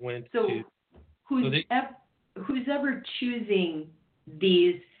right. Went so to, who's ever choosing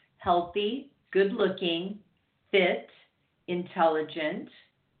these healthy, good-looking, fit, intelligent,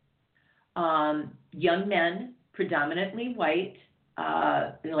 young men, predominantly white,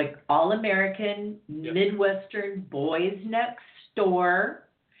 like all-American, Midwestern boys next door.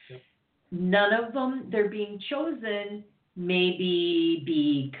 Yep. None of them, they're being chosen maybe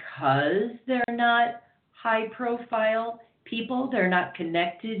because they're not high-profile people, they're not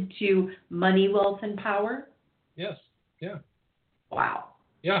connected to money, wealth, and power. Yes. Yeah. Wow.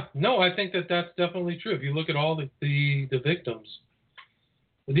 Yeah. No, I think that that's definitely true. If you look at all the victims,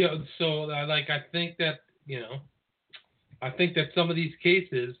 so like I think that I think that some of these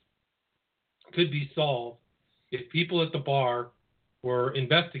cases could be solved if people at the bar were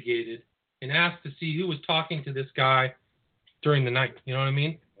investigated and asked to see who was talking to this guy during the night. You know what I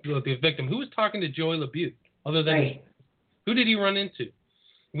mean? The victim. Who was talking to Joey LaBute other than right. Who did he run into?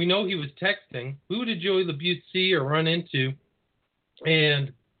 We know he was texting. Who did Joey LaBute see or run into?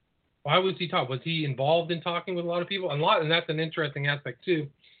 And why was he talking? Was he involved in talking with a lot of people? And that's an interesting aspect too,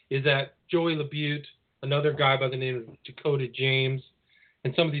 is that Joey LaBute, another guy by the name of Dakota James,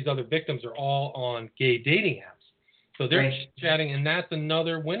 and some of these other victims are all on gay dating apps. So they're chatting, and that's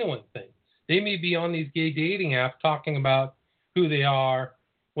another winnowing thing. They may be on these gay dating apps talking about who they are,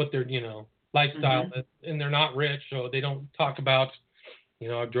 what their lifestyle is, and they're not rich, so they don't talk about,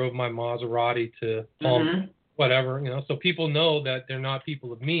 I drove my Maserati to whatever, so people know that they're not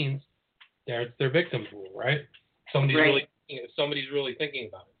people of means. They're victims rule, right? Somebody's really thinking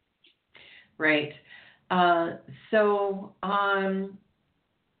about it. Right. So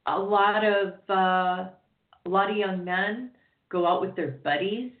a lot of young men go out with their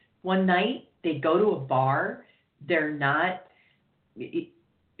buddies one night. They go to a bar. They're not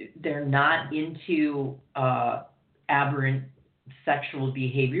into aberrant sexual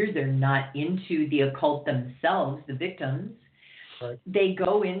behavior. They're not into the occult themselves, the victims. Right. They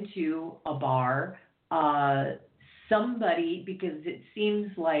go into a bar. Somebody, because it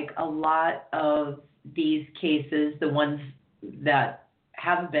seems like a lot of these cases, the ones that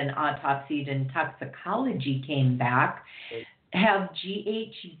have been autopsied and toxicology came back, have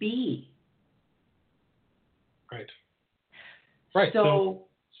GHB. Right. Right. So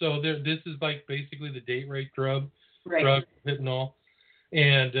this is like basically the date rape drug, right. fentanyl,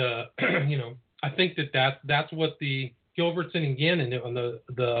 and I think that's what the Gilbertson and Gannon on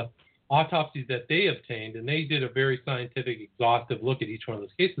the autopsies that they obtained, and they did a very scientific, exhaustive look at each one of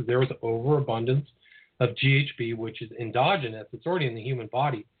those cases. There was overabundance of GHB, which is endogenous. It's already in the human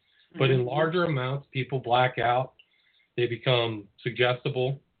body, but in larger amounts, people black out. They become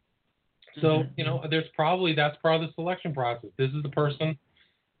suggestible. So that's part of the selection process. This is the person,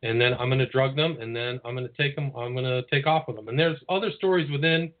 and then I'm going to drug them, and then I'm going to take them. I'm going to take off with them. And there's other stories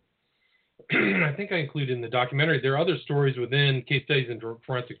within. I think I included in the documentary. There are other stories within case studies and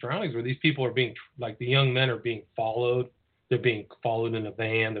forensic drownings where these people are being, like the young men are being followed. They're being followed in a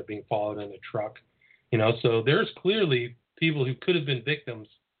van. They're being followed in a truck. So there's clearly people who could have been victims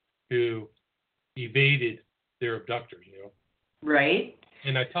who evaded their abductors. Right.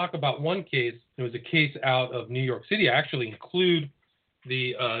 And I talk about one case. It was a case out of New York City. I actually include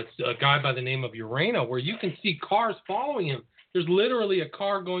a guy by the name of Urena, where you can see cars following him. There's literally a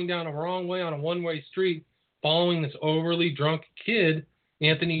car going down a wrong way on a one-way street following this overly drunk kid,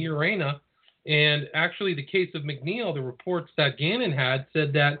 Anthony Urena. And actually the case of McNeil, the reports that Gannon had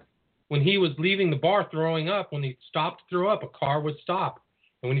said that when he was leaving the bar throwing up, when he stopped to throw up, a car would stop.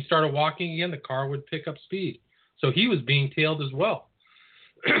 And when he started walking again, the car would pick up speed. So he was being tailed as well.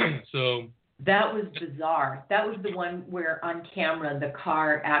 So that was bizarre. That was the one where on camera the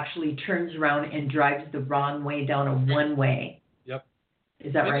car actually turns around and drives the wrong way down a one-way. Yep.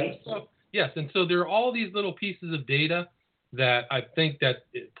 Is that right? So, yes, and so there are all these little pieces of data that I think that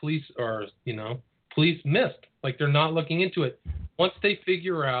police missed. Like they're not looking into it. Once they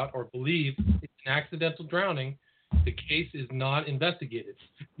figure out or believe it's an accidental drowning, the case is not investigated.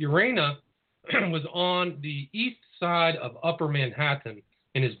 Urena was on the east side of Upper Manhattan,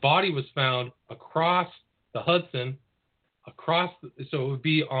 and his body was found across the Hudson, so it would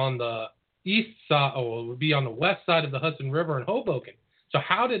be on the east side, it would be on the west side of the Hudson River in Hoboken. So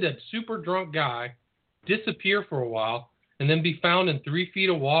how did a super drunk guy disappear for a while and then be found in 3 feet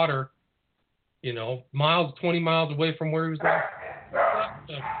of water, 20 miles away from where he was at?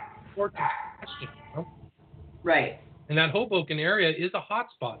 Right. And that Hoboken area is a hot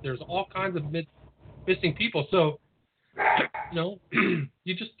spot. There's all kinds of missing people. So,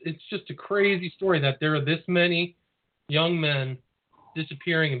 it's just a crazy story that there are this many young men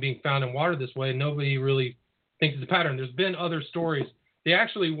disappearing and being found in water this way. Nobody really thinks it's a pattern. There's been other stories. There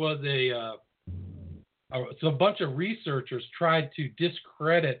actually was so a bunch of researchers tried to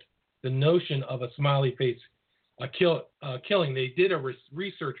discredit the notion of a smiley face killing. They did a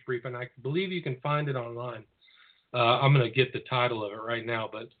research brief, and I believe you can find it online. I'm going to get the title of it right now,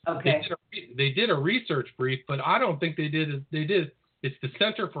 but okay. they did a research brief, but I don't think they did. It's the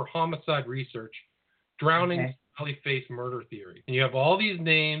Center for Homicide Research, Drowning Smiley Face Murder Theory. And you have all these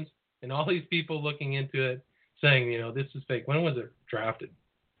names and all these people looking into it saying, this is fake. When was it drafted?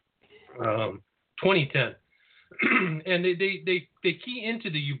 2010. And they key into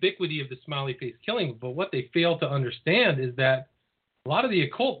the ubiquity of the smiley face killing, but what they fail to understand is that a lot of the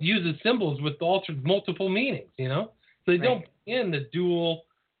occult uses symbols with altered multiple meanings, So they don't put in the dual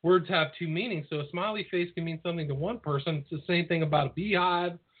words have two meanings. So a smiley face can mean something to one person. It's the same thing about a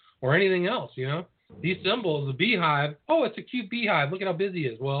beehive or anything else, These symbols, the beehive, it's a cute beehive. Look at how busy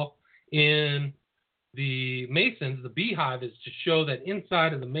it is. Well, in the Masons, the beehive is to show that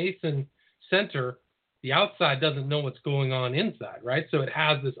inside of the Mason center, the outside doesn't know what's going on inside, right? So it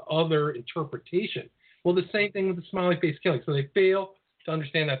has this other interpretation. Well, the same thing with the smiley face killing. So they fail to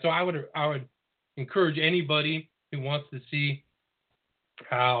understand that. So I would encourage anybody who wants to see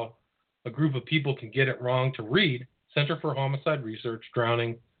how a group of people can get it wrong to read Center for Homicide Research,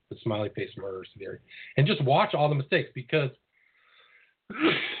 Drowning the Smiley Face Murder Theory, and just watch all the mistakes, because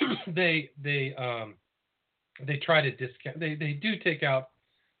they try to discount. They do take out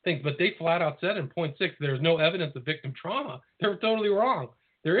things, but they flat out said in point 6 there's no evidence of victim trauma. They're totally wrong.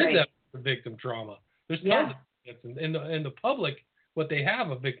 There is evidence of victim trauma. There's tons of evidence in the public. What they have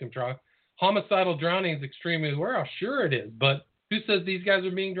of victim trauma, homicidal drowning is extremely rare. Sure it is, but who says these guys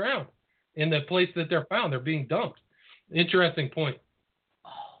are being drowned in the place that they're found? They're being dumped. Interesting point.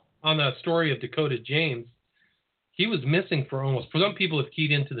 On the story of Dakota James, he was missing for some people have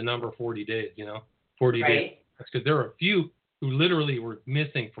keyed into the number 40 days, 40 days. That's because there were a few who literally were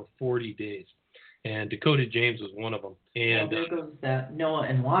missing for 40 days. And Dakota James was one of them. And there goes Noah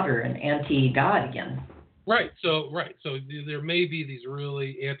and water and anti-God again. Right. So there may be these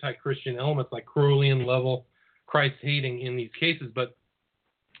really anti-Christian elements like Crowleyan level Christ-hating in these cases, but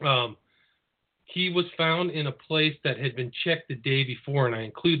he was found in a place that had been checked the day before, and I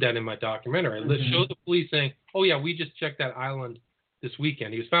include that in my documentary. I showed the police saying, "Oh yeah, we just checked that island this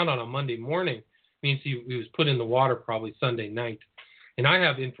weekend." He was found on a Monday morning. Means he was put in the water probably Sunday night, and I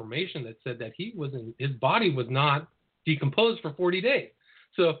have information that said that his body was not decomposed for 40 days.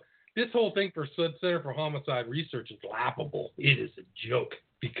 So this whole thing for Center for Homicide Research is laughable. It is a joke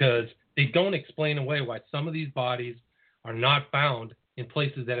because they don't explain away why some of these bodies are not found in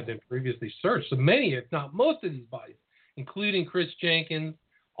places that have been previously searched. So many, if not most of these bodies, including Chris Jenkins,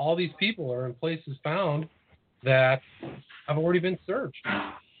 all these people are in places found that have already been searched.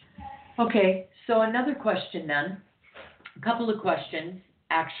 Okay, so another question then. A couple of questions,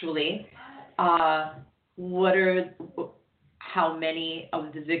 actually. How many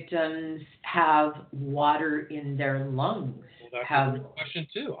of the victims have water in their lungs? Well, that's a good question,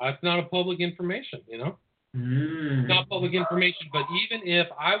 too. That's not a public information, It's not public information, but even if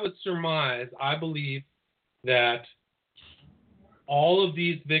I would surmise, I believe that all of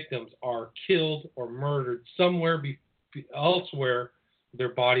these victims are killed or murdered somewhere elsewhere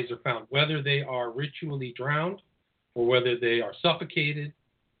their bodies are found, whether they are ritually drowned or whether they are suffocated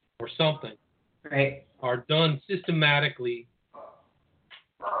or something, are done systematically,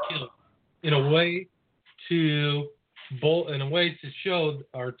 killed in a way to show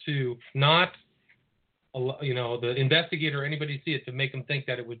or to not, the investigator or anybody see it to make them think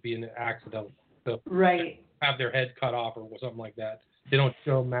that it would be an accident. So have their head cut off or something like that. They don't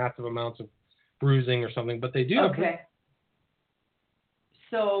show massive amounts of bruising or something, but they do. Okay.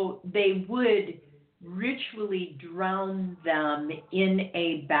 So they would ritually drown them in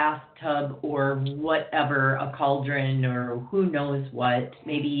a bathtub or whatever, a cauldron or who knows what,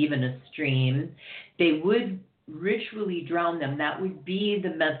 maybe even a stream. They would ritually drown them. That would be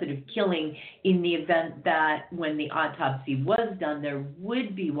the method of killing in the event that when the autopsy was done, there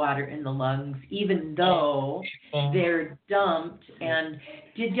would be water in the lungs, even though they're dumped. And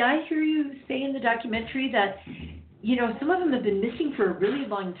did I hear you say in the documentary that some of them have been missing for a really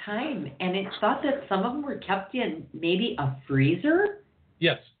long time, and it's thought that some of them were kept in maybe a freezer?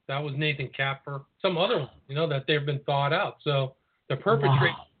 Yes, that was Nathan Capper. Some other ones, that they've been thawed out. So the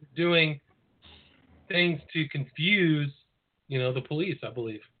perpetrators are doing things to confuse, the police, I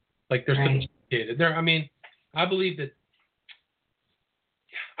believe. Like they're sophisticated. I believe that.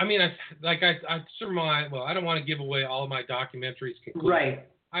 I surmise. Well, I don't want to give away all of my documentaries conclusions. Right.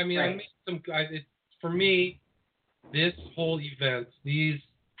 I made some. For me, this whole event, these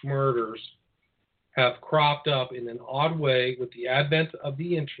murders, have cropped up in an odd way with the advent of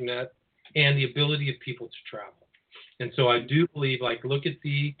the internet and the ability of people to travel. And so I do believe, like, look at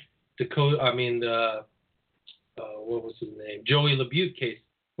the what was his name? Joey LaBute case.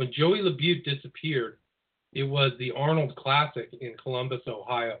 When Joey LaBute disappeared, it was the Arnold Classic in Columbus,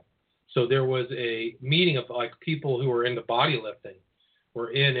 Ohio. So there was a meeting of like people who were into bodylifting.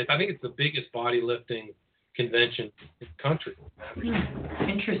 Were in it. I think it's the biggest bodylifting convention in the country.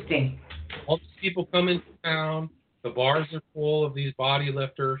 Interesting. All these people come into town. The bars are full of these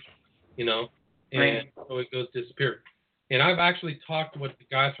bodylifters, and Right. so it goes disappeared. And I've actually talked with the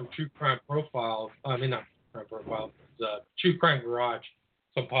guys from True Crime Profile. I mean, not True Crime Profile. True Crime Garage,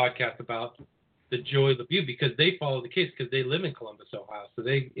 some podcast about the Joey LaBute because they follow the case because they live in Columbus, Ohio. So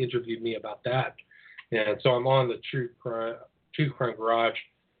they interviewed me about that. And so I'm on the True Crime Garage,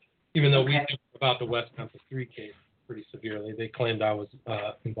 even though we talked about the West Memphis 3 case pretty severely. They claimed I was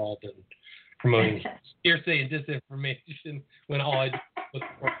involved in promoting hearsay and disinformation when all I did was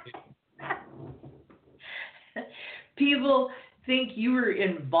People think you were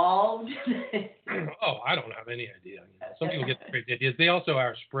involved. Oh, I don't have any idea. Some people get crazy ideas. They also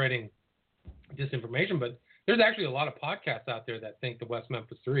are spreading disinformation, but there's actually a lot of podcasts out there that think the West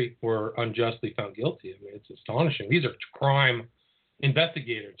Memphis 3 were unjustly found guilty. I mean, it's astonishing. These are crime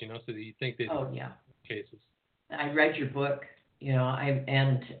investigators, so you think they cases. I read your book,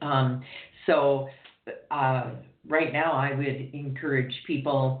 so right now I would encourage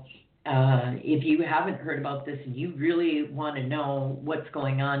people, if you haven't heard about this and you really want to know what's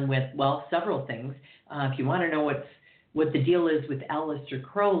going on with, several things. If you want to know what the deal is with Aleister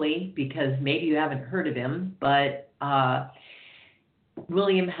Crowley, because maybe you haven't heard of him, but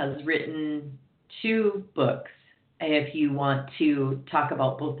William has written 2 books. If you want to talk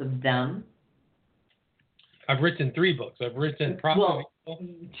about both of them. I've written 3 books. I've written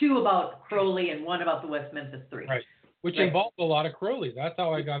 2 about Crowley and 1 about the West Memphis 3. Right, which involved a lot of Crowley. That's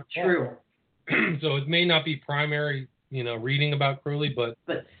how I got involved. True. So it may not be primary, reading about Crowley, but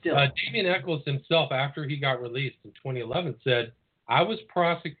still. Damien Echols himself, after he got released in 2011, said, I was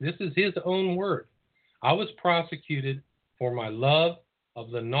prosecuted, this is his own word, I was prosecuted for my love of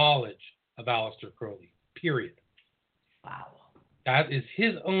the knowledge of Aleister Crowley, period. Wow. That is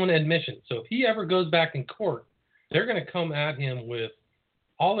his own admission. So if he ever goes back in court, they're going to come at him with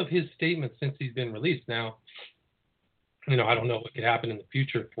all of his statements since he's been released. Now, I don't know what could happen in the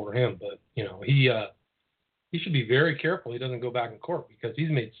future for him, but, he should be very careful he doesn't go back in court because he's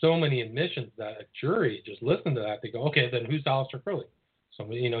made so many admissions that a jury just listen to that. They go, okay, then who's Aleister Crowley? So,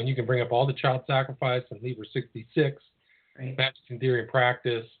 and you can bring up all the child sacrifice and Liber 66, right. Magic in Theory and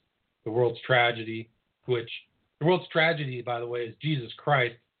Practice, The World's Tragedy, which the world's tragedy, by the way, is Jesus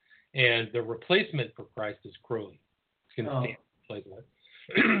Christ, and the replacement for Christ is Crowley. It's going to stand replacement.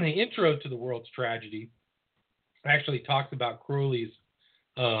 The intro to the world's tragedy actually talks about Crowley's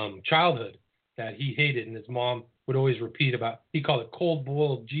childhood that he hated, and his mom would always repeat about. He called it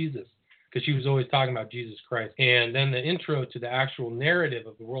cold-boiled Jesus because she was always talking about Jesus Christ. And then the intro to the actual narrative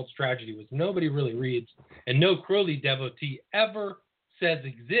of the world's tragedy, which nobody really reads, and no Crowley devotee ever says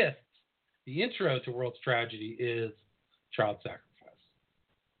exists. The intro to World's Tragedy is child sacrifice.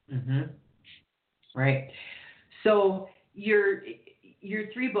 Mm-hmm. Right. So your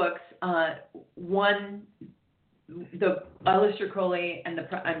 3 books, one, the Aleister Crowley and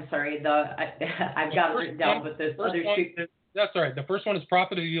I've got it written down, but there's other 2. That's all right. The first one is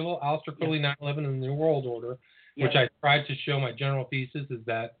Prophet of Evil, Aleister Crowley, 9/11 and the New World Order, which I tried to show. My general thesis is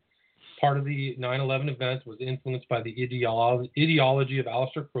that part of the 9/11 events was influenced by the ideology of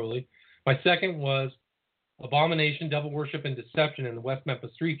Aleister Crowley. My second was Abomination, Devil Worship, and Deception in the West Memphis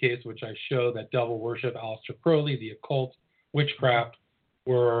 3 case, which I show that devil worship, Aleister Crowley, the occult, witchcraft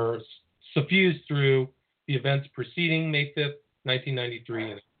were suffused through the events preceding May 5th,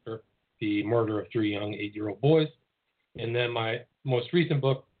 1993, and after the murder of 3 young 8-year-old boys. And then my most recent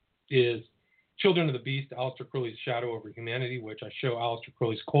book is Children of the Beast, Aleister Crowley's Shadow Over Humanity, which I show Aleister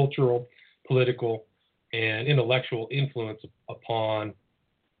Crowley's cultural, political, and intellectual influence upon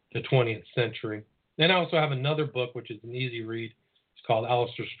the 20th century. Then I also have another book, which is an easy read. It's called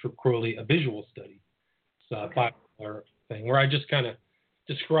Aleister Crowley, A Visual Study. It's a $5 thing where I just kind of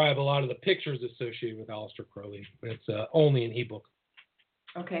describe a lot of the pictures associated with Aleister Crowley. It's only an ebook.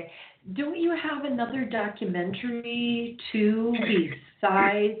 Okay. Don't you have another documentary too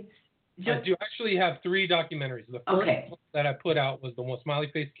besides? I do actually have 3 documentaries. The first one that I put out was the Smiley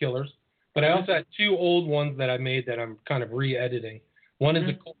Face Killers, but I also had 2 old ones that I made that I'm kind of re-editing. One is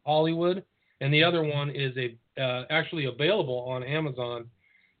Occult Hollywood, and the other one is actually available on Amazon.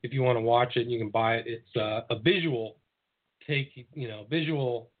 If you want to watch it, you can buy it. It's a visual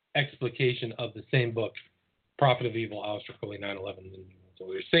visual explication of the same book, Prophet of Evil, Aleister Crowley, 9/11. So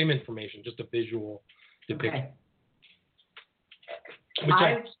the same information, just a visual depiction.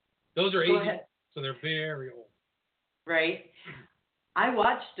 Okay. Those are Go 80s, ahead. so they're very old. Right. I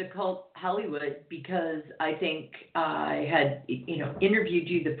watched Occult Hollywood because I think I had, interviewed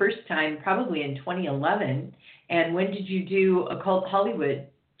you the first time probably in 2011. And when did you do Occult Hollywood?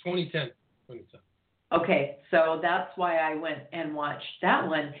 2010. Okay, so that's why I went and watched that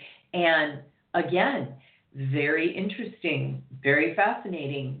one. And again, very interesting, very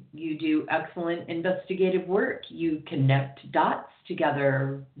fascinating. You do excellent investigative work. You connect dots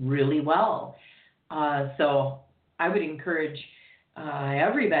together really well. So I would encourage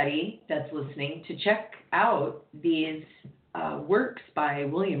everybody that's listening to check out these works by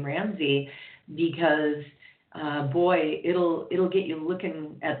William Ramsey, because boy, it'll get you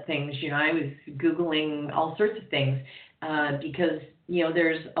looking at things. I was Googling all sorts of things because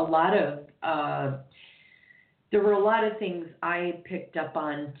there's a lot of there were a lot of things I picked up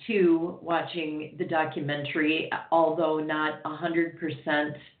on too watching the documentary, although not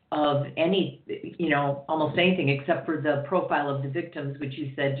 100% of any, almost anything except for the profile of the victims, which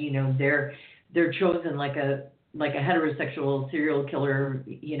you said, they're chosen like a heterosexual serial killer.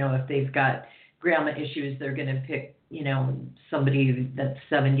 If they've got grandma issues, they're going to pick, somebody that's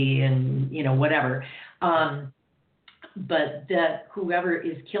 70 and, whatever. But that whoever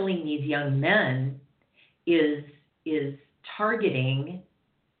is killing these young men is targeting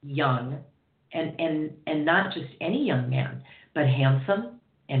young and not just any young man, but handsome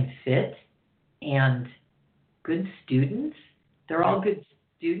and fit and good students. They're all good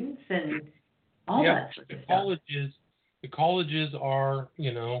students and all that sort of stuff. The colleges are,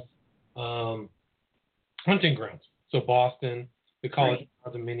 hunting grounds. So Boston, the college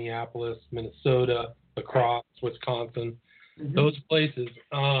grounds in Minneapolis, Minnesota, La Crosse, Wisconsin, those places.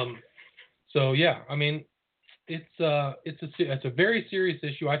 So yeah, I mean, it's a very serious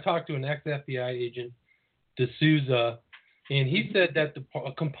issue. I talked to an ex-FBI agent, D'Souza, and he said that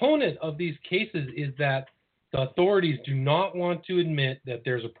a component of these cases is that the authorities do not want to admit that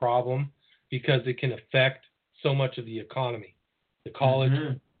there's a problem because it can affect so much of the economy. The college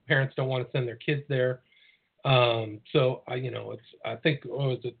parents don't want to send their kids there. So I think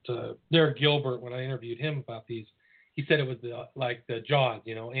Derek Gilbert, when I interviewed him about these, he said it was like the Jaws,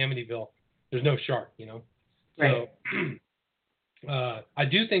 Amityville. There's no shark, Right. So I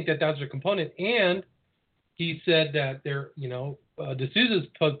do think that that's a component. And he said that D'Souza's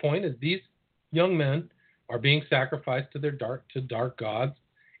point is these young men are being sacrificed to their dark gods,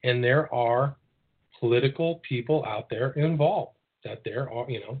 and there are political people out there involved that there are,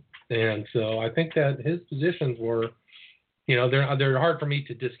 and so I think that his positions were, they're hard for me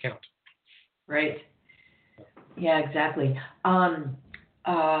to discount. Right. Yeah, exactly.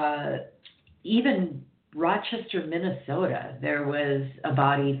 Even Rochester, Minnesota, there was a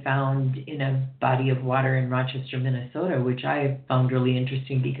body found in a body of water in Rochester, Minnesota, which I found really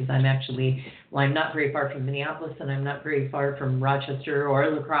interesting because I'm not very far from Minneapolis and I'm not very far from Rochester or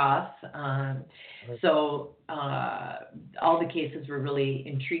La Crosse. So all the cases were really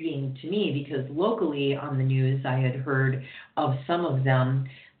intriguing to me because locally on the news I had heard of some of them.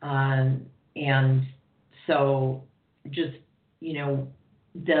 And so just,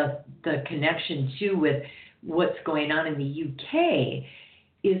 the connection too with what's going on in the UK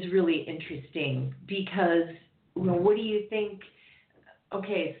is really interesting because, what do you think?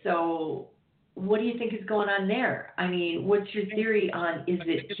 Okay, so what do you think is going on there? I mean, what's your theory on, is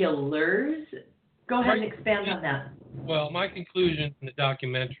it killers? Go ahead and expand on that. Well, my conclusion in the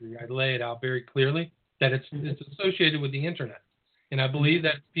documentary, I lay it out very clearly, that it's associated with the internet. And I believe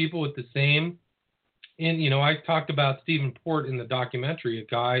that people with the same, and, I talked about Stephen Port in the documentary, a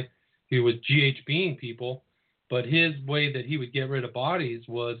guy who was GHBing people, but his way that he would get rid of bodies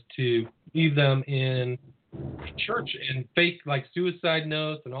was to leave them in church and fake like suicide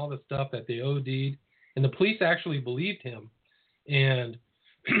notes and all the stuff that they OD'd. And the police actually believed him. And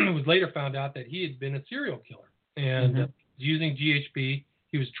it was later found out that he had been a serial killer. And using GHB,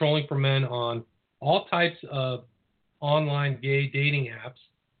 he was trolling for men on all types of online gay dating apps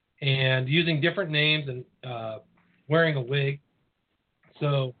and using different names and wearing a wig.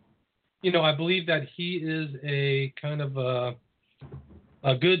 So, I believe that he is a kind of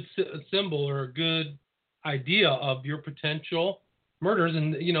a good symbol or a good idea of your potential murders.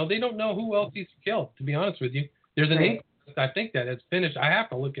 And, they don't know who else he's killed, to be honest with you. There's an inquest, I think, that has finished. I have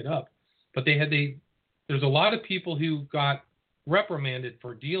to look it up. But there's a lot of people who got reprimanded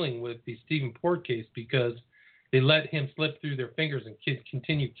for dealing with the Stephen Port case because they let him slip through their fingers and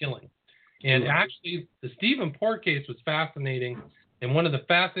continue killing. And actually, the Stephen Port case was fascinating. And one of the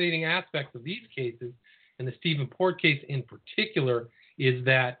fascinating aspects of these cases, and the Stephen Port case in particular, is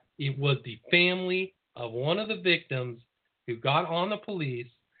that it was the family of one of the victims who got on the police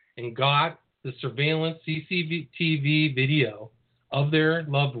and got the surveillance CCTV video of their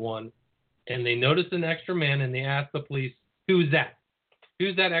loved one, and they noticed an extra man, and they asked the police, who's that?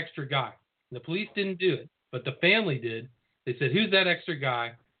 Who's that extra guy? And the police didn't do it, but the family did. They said, who's that extra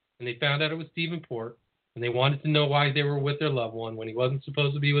guy? And they found out it was Stephen Port, and they wanted to know why they were with their loved one when he wasn't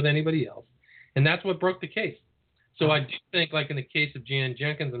supposed to be with anybody else. And that's what broke the case. So I do think, like in the case of Jan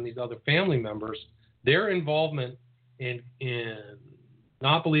Jenkins and these other family members, their involvement in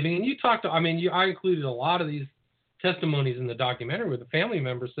not believing, and you talked to, I included a lot of these testimonies in the documentary where the family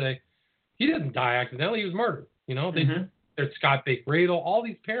members say, he didn't die accidentally, he was murdered. There's Scott Bake-Radel, all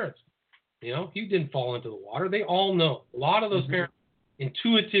these parents, he didn't fall into the water. They all know. A lot of those parents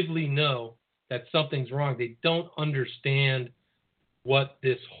intuitively know that something's wrong. They don't understand what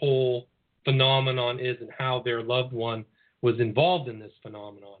this whole phenomenon is and how their loved one was involved in this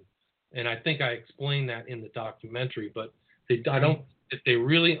phenomenon. And I think I explained that in the documentary, but I don't, if they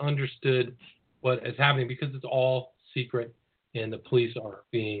really understood what is happening, because it's all secret and the police are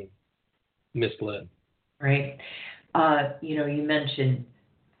being misled. Right. You mentioned,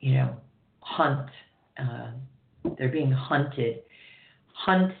 hunt. They're being hunted.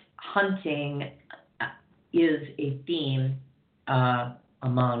 Hunting is a theme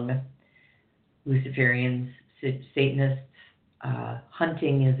among Luciferians, Satanists.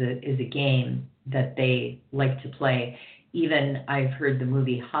 Hunting is a game that they like to play. Even I've heard the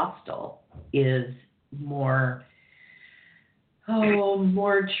movie Hostel is more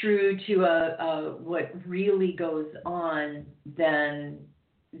true to what really goes on than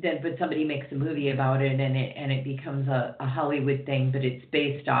but somebody makes a movie about it and it becomes a Hollywood thing, but it's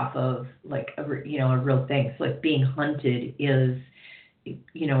based off of like a real thing. So like being hunted is a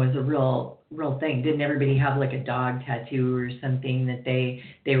real thing. Didn't everybody have like a dog tattoo or something that they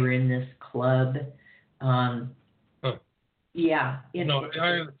were in this club? Yeah. No, I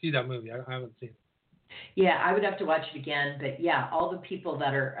haven't seen that movie. I haven't seen it. Yeah, I would have to watch it again. But yeah, all the people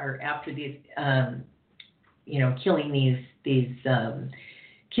that are after these, killing these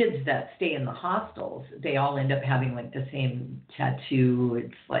kids that stay in the hostels, they all end up having like the same tattoo.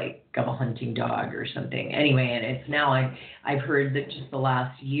 It's like of a hunting dog or something. Anyway, and it's now I've heard that just the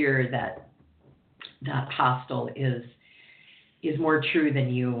last year that hostel is more true than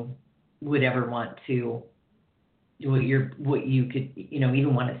you would ever want to. What you could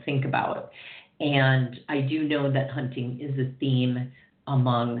even want to think about. And I do know that hunting is a theme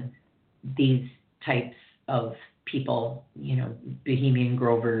among these types of people, Bohemian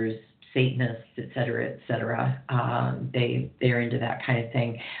Grovers, Satanists, et cetera, et cetera. They're into that kind of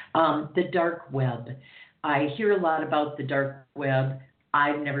thing. The dark web. I hear a lot about the dark web.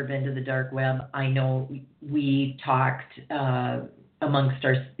 I've never been to the dark web. I know we talked amongst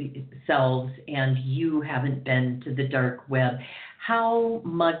ourselves, and you haven't been to the dark web. How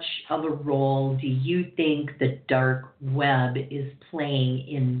much of a role do you think the dark web is playing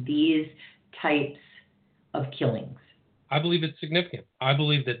in these types of killings? I believe it's significant. I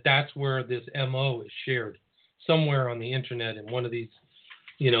believe that that's where this MO is shared, somewhere on the internet in one of these,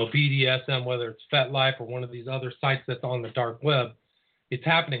 BDSM, whether it's FetLife or one of these other sites that's on the dark web. It's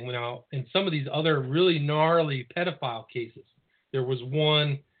happening now in some of these other really gnarly pedophile cases. There was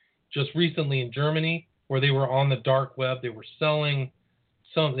one just recently in Germany where they were on the dark web. They were selling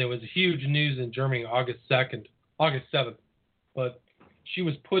there was huge news in Germany August 7th, but she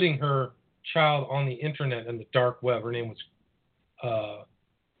was putting her child on the internet and the dark web. Her name was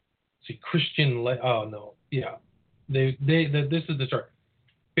Christian. This is the story.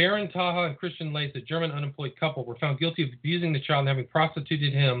 Baron Taha and Christian Lace, a German unemployed couple, were found guilty of abusing the child and having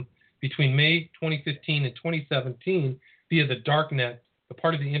prostituted him between May 2015 and 2017 via the darknet, the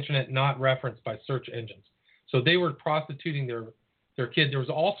part of the internet not referenced by search engines. So they were prostituting their kid. There was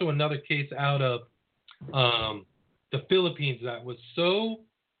also another case out of the Philippines that was so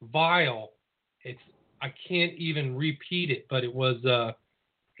vile, I can't even repeat it, but it was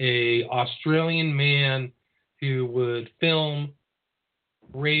a Australian man who would film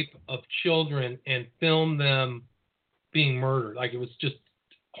rape of children and film them being murdered. Like, it was just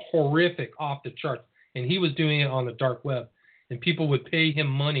horrific, off the charts. And he was doing it on the dark web. And people would pay him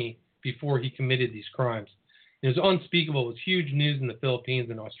money before he committed these crimes. It was unspeakable. It was huge news in the Philippines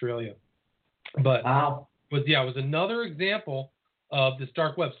and Australia. But wow. It was another example of this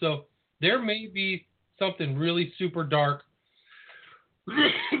dark web. So there may be something really super dark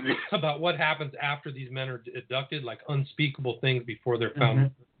about what happens after these men are abducted, like unspeakable things before they're found.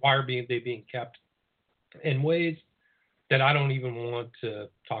 Mm-hmm. Why are they being kept in ways that I don't even want to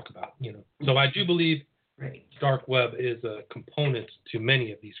talk about, So I do believe Right. dark web is a component to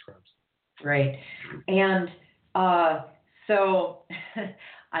many of these crimes. Right. And so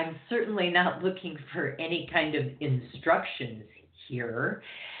I'm certainly not looking for any kind of instructions here,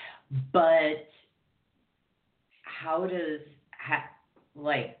 but how does,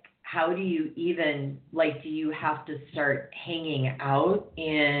 how do you even, do you have to start hanging out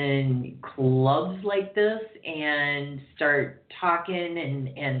in clubs like this and start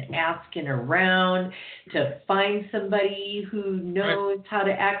talking and asking around to find somebody who knows how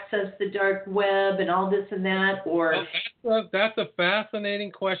to access the dark web and all this and that? Or that's a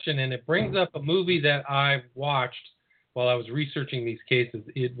fascinating question, and it brings up a movie that I watched while I was researching these cases.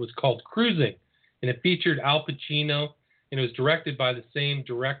 It was called Cruising, and it featured Al Pacino, and it was directed by the same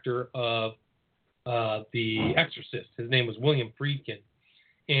director of The Exorcist. His name was William Friedkin.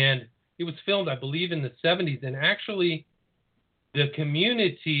 And it was filmed, I believe, in the 70s. And actually, the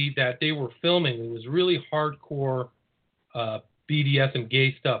community that they were filming, it was really hardcore BDSM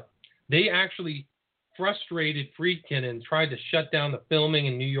gay stuff. They actually frustrated Friedkin and tried to shut down the filming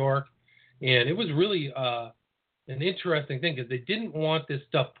in New York. And it was really an interesting thing because they didn't want this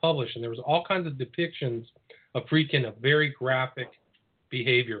stuff published. And there was all kinds of depictions of Friedkin of very graphic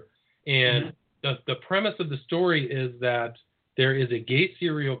behavior. And the premise of the story is that there is a gay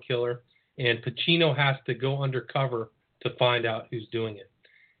serial killer, and Pacino has to go undercover to find out who's doing it.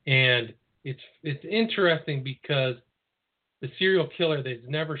 And it's interesting because the serial killer that's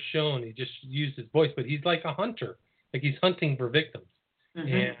never shown, he just used his voice, but he's like a hunter, like he's hunting for victims.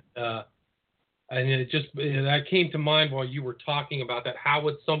 And that came to mind while you were talking about that. How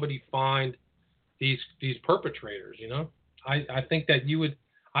would somebody find these perpetrators? I think that you would.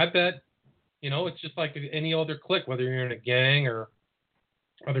 I bet it's just like any other clique, whether you're in a gang or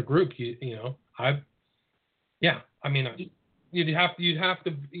other group. You'd have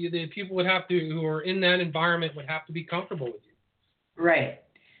to. The people would have to, who are in that environment, would have to be comfortable with you. Right.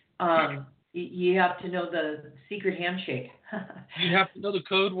 You have to know the secret handshake. You have to know the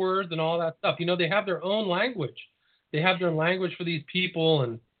code words and all that stuff. They have their own language. They have their language for these people,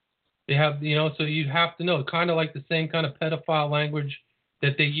 and they have, so you have to know, kind of like the same kind of pedophile language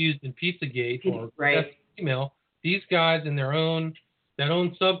that they used in Pizzagate or email. These guys in their own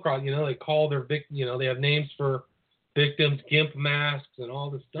subcross, they call their they have names for victims, gimp masks, and all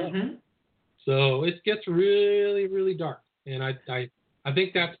this stuff. So it gets really, really dark, and I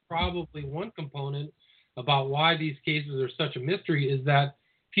think that's probably one component about why these cases are such a mystery, is that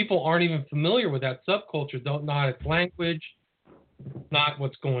people aren't even familiar with that subculture, don't know its language, not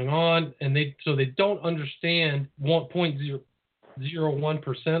what's going on, and they don't understand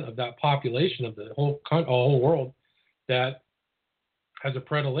 0.001% of that population of the whole world that has a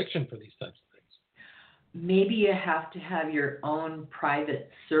predilection for these types of things. Maybe you have to have your own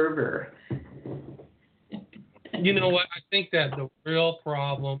private server. You know what? I think that the real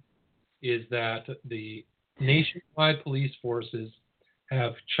problem is that the nationwide police forces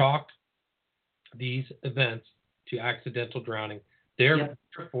have chalked these events to accidental drowning.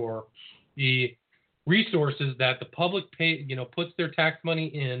 Therefore, the resources that the public puts their tax money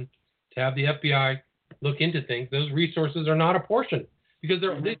in to have the FBI look into things, those resources are not apportioned because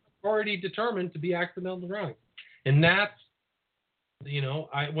they're already determined to be accidental drowning. And that's,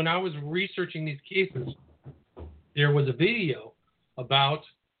 when I was researching these cases, there was a video about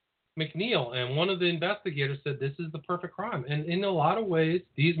McNeil, and one of the investigators said this is the perfect crime. And in a lot of ways,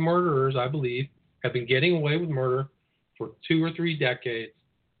 these murderers, I believe, have been getting away with murder for 2 or 3 decades,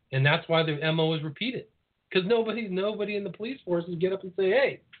 and that's why the MO is repeated. Because nobody in the police forces get up and say,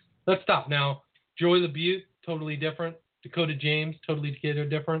 hey, let's stop. Now, Joy LaBute, totally different. Dakota James, totally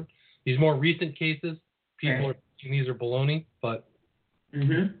different. These more recent cases, people are thinking these are baloney, but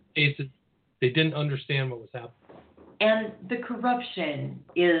cases, they didn't understand what was happening. And the corruption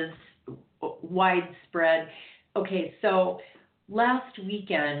is widespread. Okay, so last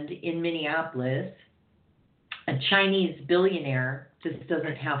weekend in Minneapolis, a Chinese billionaire, this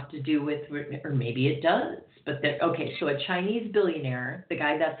doesn't have to do with, or maybe it does, but so a Chinese billionaire, the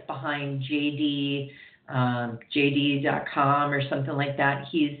guy that's behind JD.com or something like that,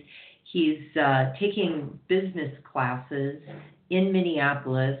 he's taking business classes in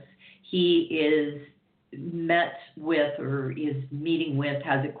Minneapolis. He is met with, or is meeting with,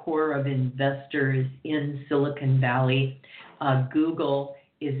 has a core of investors in Silicon Valley. Google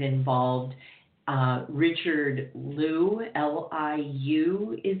is involved. Richard Liu,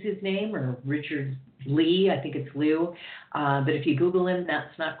 Liu is his name, or Richard Lee, I think it's Liu. But if you Google him,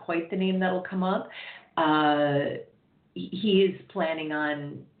 that's not quite the name that'll come up. He is planning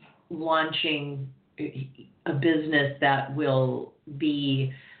on launching a business that will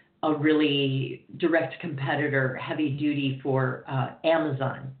be a really direct competitor, heavy duty for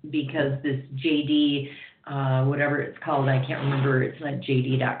Amazon, because this JD, whatever it's called, I can't remember, it's not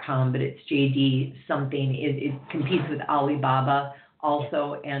JD.com, but it's JD something. It competes with Alibaba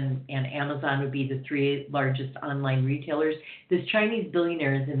also, and Amazon would be the three largest online retailers. This Chinese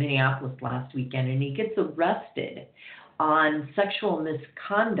billionaire is in Minneapolis last weekend, and he gets arrested on sexual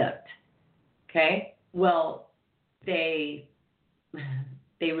misconduct. Okay? Well, they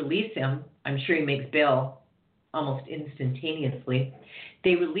release him. I'm sure he makes bail almost instantaneously.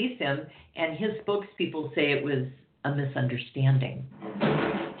 They release him, and his spokespeople say it was a misunderstanding.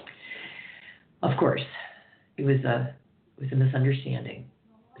 Of course, it was a misunderstanding.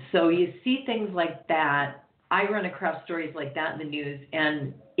 So you see things like that. I run across stories like that in the news,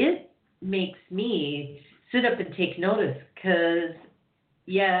 and it makes me sit up and take notice, because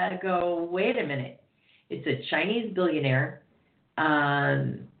go, wait a minute. It's a Chinese billionaire.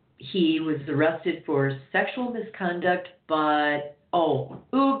 He was arrested for sexual misconduct, but,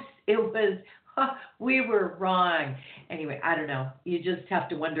 oops, it was, we were wrong. Anyway, I don't know. You just have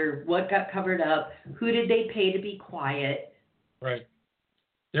to wonder what got covered up. Who did they pay to be quiet? Right.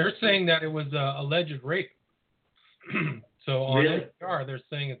 They're saying that it was alleged rape. So on Really? NPR, they're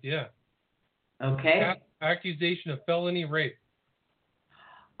saying it, yeah. Okay. Accusation of felony rape.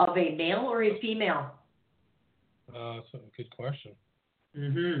 Of a male or a female? So good question.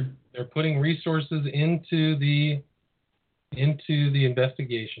 Mm-hmm. They're putting resources into the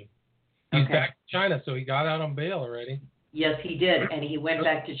investigation. He's back to China, so he got out on bail already. Yes, he did, and he went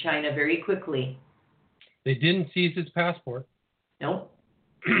back to China very quickly. They didn't seize his passport. Nope.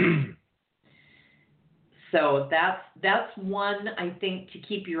 So that's one, I think, to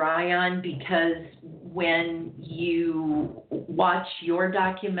keep your eye on, because when you watch your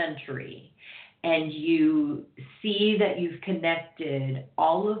documentary and you see that you've connected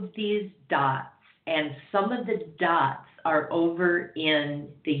all of these dots, and some of the dots are over in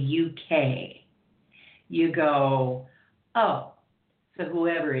the UK, you go, oh, so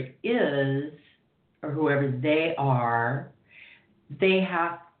whoever it is, or whoever they are, they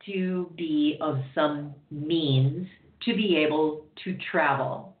have to be of some means to be able to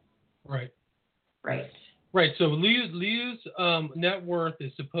travel. Right. Right. Right. So Liu's net worth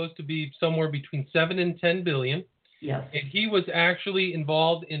is supposed to be somewhere between 7 and 10 billion. Yes. And he was actually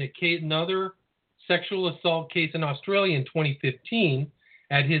involved in another sexual assault case in Australia in 2015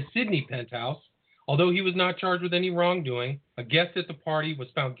 at his Sydney penthouse. Although he was not charged with any wrongdoing, a guest at the party was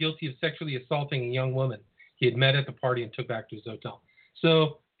found guilty of sexually assaulting a young woman he had met at the party and took back to his hotel.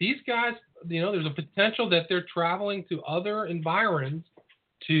 So these guys, there's a potential that they're traveling to other environs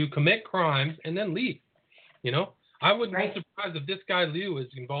to commit crimes and then leave. I wouldn't be surprised if this guy Liu is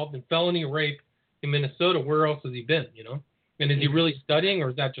involved in felony rape in Minnesota. Where else has he been? And is he really studying,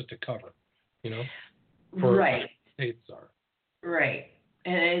 or is that just a cover? For right. States are. Right.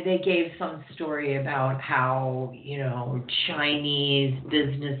 And they gave some story about how, Chinese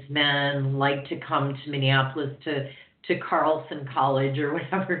businessmen like to come to Minneapolis to Carlson College or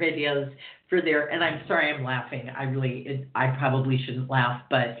whatever it is for their, and I'm sorry I'm laughing. I probably shouldn't laugh,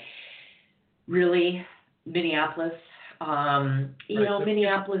 but really, Minneapolis,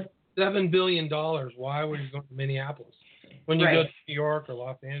 Minneapolis. $7 billion. Why would you go to Minneapolis? When you go to New York or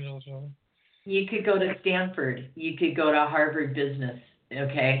Los Angeles or something? You could go to Stanford. You could go to Harvard Business,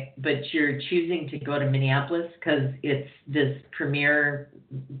 okay? But you're choosing to go to Minneapolis because it's this premier,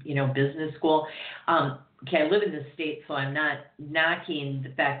 business school. I live in the state, so I'm not knocking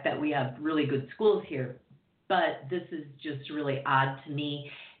the fact that we have really good schools here. But this is just really odd to me.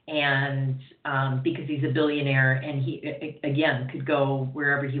 And because he's a billionaire, and he, again, could go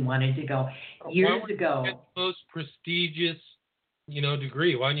wherever he wanted to go. Years ago. Get the most prestigious,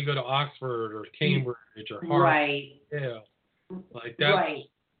 degree. Why don't you go to Oxford or Cambridge or Harvard? Right. Yeah. Like that. Right.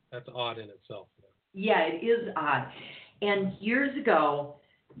 That's odd in itself. Yeah, it is odd. And years ago,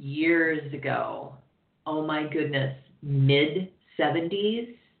 oh my goodness,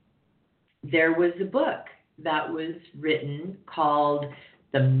 mid-70s, there was a book that was written called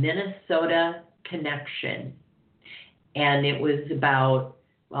The Minnesota Connection. And it was about,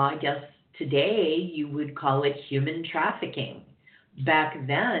 well, I guess today you would call it human trafficking. Back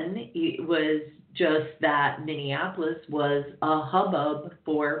then, it was just that Minneapolis was a hubbub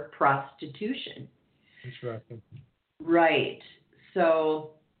for prostitution. Interesting. Right.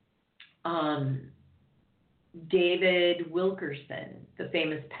 So, David Wilkerson, the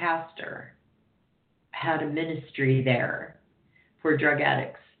famous pastor, had a ministry there for drug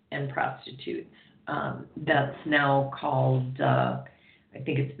addicts and prostitutes. That's now called, I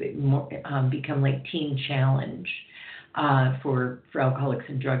think it's become like Teen Challenge. for alcoholics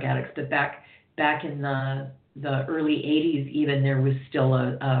and drug addicts. But back in the early 80s, even, there was still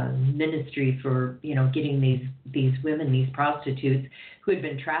a ministry for, getting these women, these prostitutes who had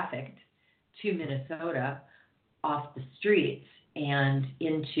been trafficked to Minnesota off the streets and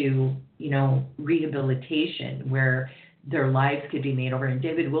into, rehabilitation where their lives could be made over. And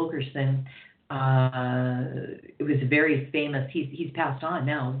David Wilkerson, it was a very famous, he's passed on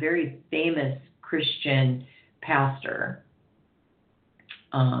now, very famous Christian pastor.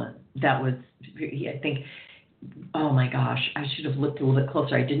 That was, I think, oh my gosh, I should have looked a little bit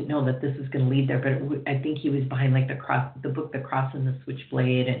closer. I didn't know that this was going to lead there, but I think he was behind like the book, The Cross and the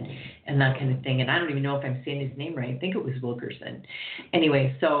Switchblade, and that kind of thing. And I don't even know if I'm saying his name right. I think it was Wilkerson.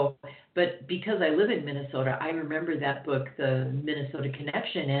 Anyway, but because I live in Minnesota, I remember that book, The Minnesota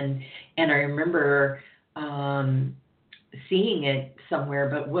Connection, and I remember seeing it somewhere,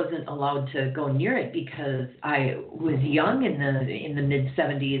 but wasn't allowed to go near it because I was young in the mid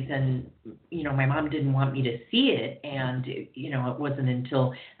 70s, and my mom didn't want me to see it, and it wasn't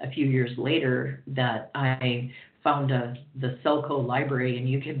until a few years later that I found the Selco library, and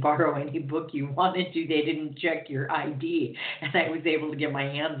you could borrow any book you wanted to. They didn't check your ID, and I was able to get my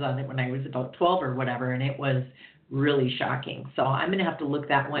hands on it when I was about 12 or whatever, and it was really shocking. So I'm going to have to look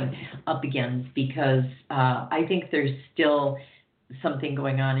that one up again because I think there's still something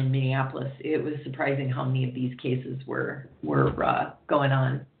going on in Minneapolis. It was surprising how many of these cases were going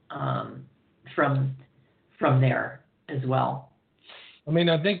on from there as well. I mean,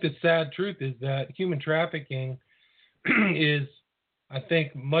 I think the sad truth is that human trafficking is, I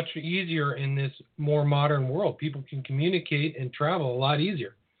think, much easier in this more modern world. People can communicate and travel a lot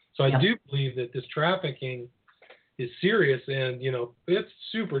easier. So I do believe that this trafficking is serious, and it's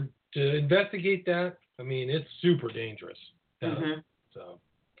super to investigate that. I mean, it's super dangerous. So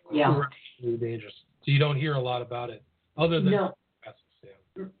really dangerous. So you don't hear a lot about it, other than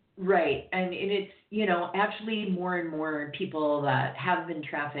right. And it's actually more and more people that have been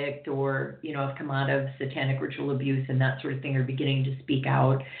trafficked or have come out of satanic ritual abuse and that sort of thing are beginning to speak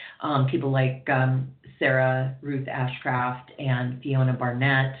out. People like Sarah Ruth Ashcraft and Fiona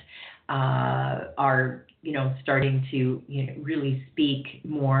Barnett are starting to really speak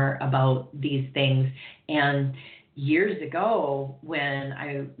more about these things. And years ago, when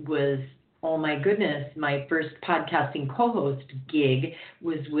I was, oh my goodness, my first podcasting co-host gig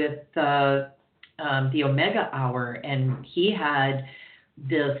was with the Omega Hour, and he had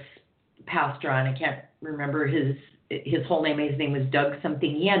this pastor on. I can't remember his whole name. His name was Doug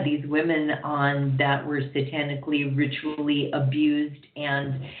something. He had these women on that were satanically, ritually abused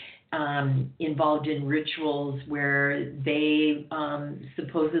and involved in rituals where they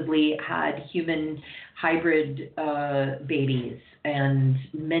supposedly had human hybrid babies, and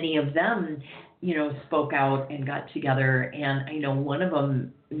many of them, spoke out and got together. And I know one of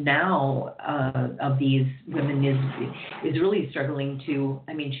them now of these women is really struggling to.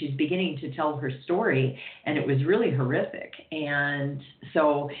 I mean, she's beginning to tell her story, and it was really horrific. And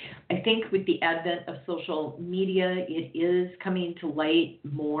so I think with the advent of social media, it is coming to light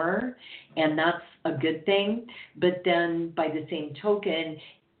more, and that's a good thing. But then by the same token,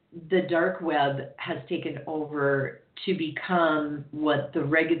 the dark web has taken over to become what the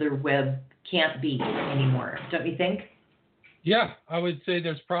regular web can't be anymore. Don't you think? Yeah, I would say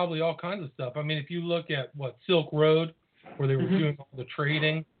there's probably all kinds of stuff. I mean, if you look at Silk Road, where they were doing all the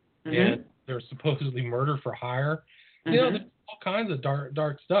trading, and there's supposedly murder for hire, there's all kinds of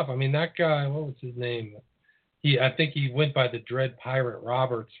dark stuff. I mean, that guy, what was his name? I think he went by the Dread Pirate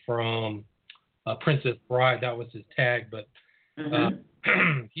Roberts from Princess Bride. That was his tag, but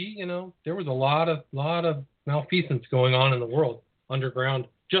he, there was a lot of malfeasance going on in the world underground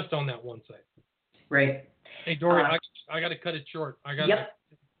just on that one site. Right. Hey, Dory, I got to cut it short. I got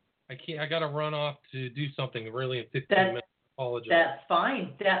to run off to do something really in 15 minutes. Apologize. That's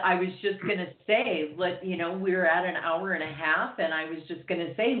fine. I was just going to say, we're at an hour and a half, and I was just going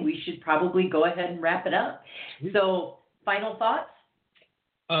to say we should probably go ahead and wrap it up. So, final thoughts?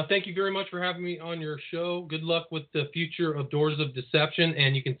 Thank you very much for having me on your show. Good luck with the future of Doors of Deception,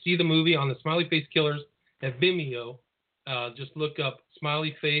 and you can see the movie on the Smiley Face Killers at Vimeo. Just look up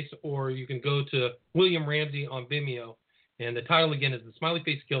Smiley Face, or you can go to William Ramsey on Vimeo. And the title again is The Smiley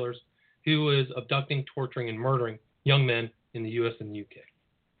Face Killers, who is abducting, torturing, and murdering young men in the U.S. and the UK.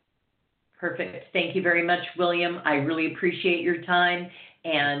 Perfect. Thank you very much, William. I really appreciate your time,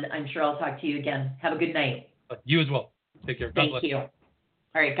 and I'm sure I'll talk to you again. Have a good night. You as well. Take care. God bless. Thank you.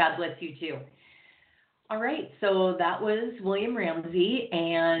 All right. God bless you too. All right. So that was William Ramsey,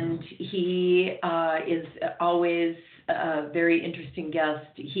 and he is always a very interesting guest.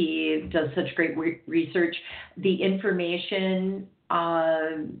 He does such great research. The information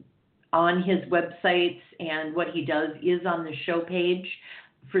on his websites and what he does is on the show page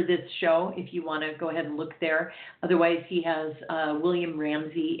for this show, if you want to go ahead and look there. Otherwise, he has William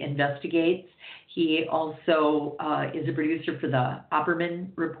Ramsey Investigates. He also is a producer for the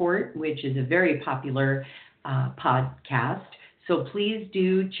Opperman Report, which is a very popular podcast. So please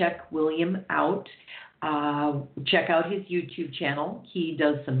do check William out. Check out his YouTube channel. He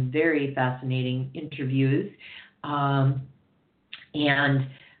does some very fascinating interviews. And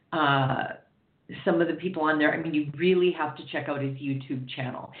some of the people on there, I mean, you really have to check out his YouTube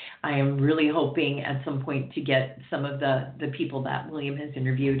channel. I am really hoping at some point to get some of the people that William has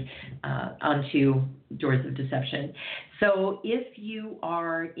interviewed onto Doors of Deception. So if you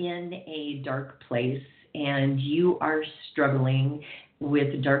are in a dark place and you are struggling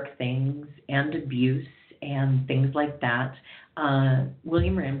with dark things and abuse and things like that,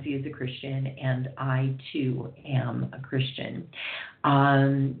 William Ramsey is a Christian, and I too am a Christian.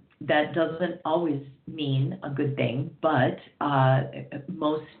 That doesn't always mean a good thing, but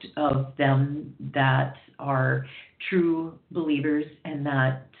most of them that are true believers and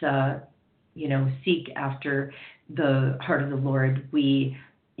that seek after the heart of the Lord, we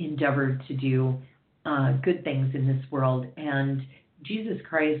endeavor to do good things in this world. And Jesus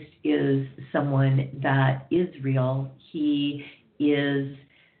Christ is someone that is real. He is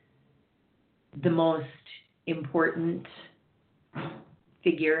the most important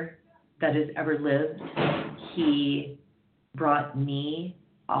figure that has ever lived. He brought me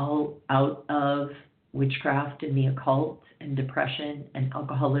all out of witchcraft and the occult and depression and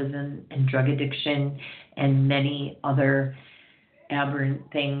alcoholism and drug addiction and many other aberrant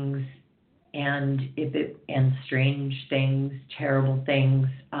things and strange things, terrible things.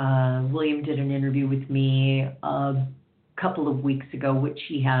 William did an interview with me a couple of weeks ago, which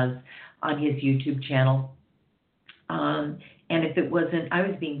he has on his YouTube channel. And if it wasn't, I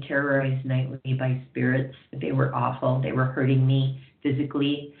was being terrorized nightly by spirits. They were awful. They were hurting me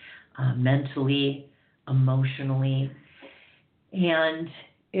physically, mentally, emotionally. And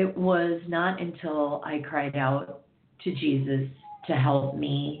it was not until I cried out to Jesus to help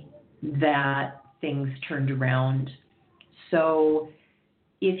me that things turned around. So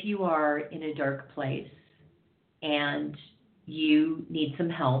if you are in a dark place and you need some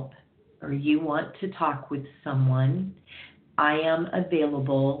help or you want to talk with someone, I am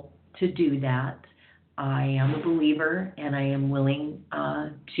available to do that. I am a believer and I am willing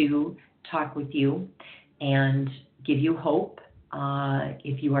to talk with you and give you hope.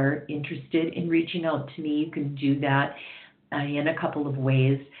 If you are interested in reaching out to me, you can do that in a couple of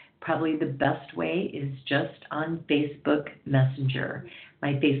ways. Probably the best way is just on Facebook Messenger.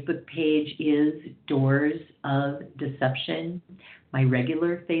 My Facebook page is Doors of Deception. My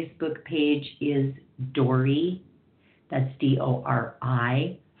regular Facebook page is Dory, that's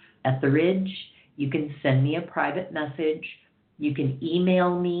Dori, Etheridge. You can send me a private message. You can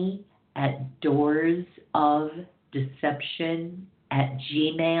email me at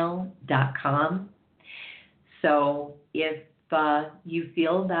doorsofdeception@gmail.com. So if you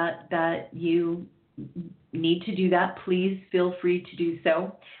feel that you need to do that, please feel free to do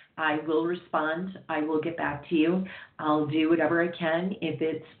so. I will respond. I will get back to you. I'll do whatever I can. If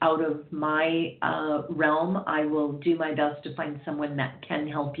it's out of my realm, I will do my best to find someone that can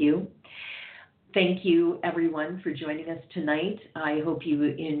help you. Thank you, everyone, for joining us tonight. I hope you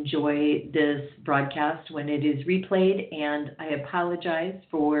enjoy this broadcast when it is replayed, and I apologize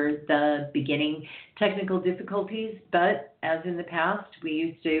for the beginning technical difficulties, but as in the past, we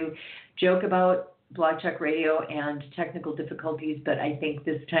used to joke about Blog Talk Radio and technical difficulties, but I think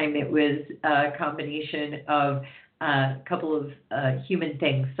this time it was a combination of a couple of human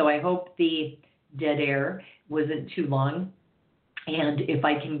things. So I hope the dead air wasn't too long. And if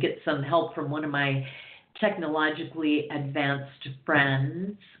I can get some help from one of my technologically advanced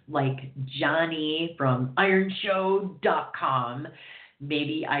friends, like Johnny from ironshow.com,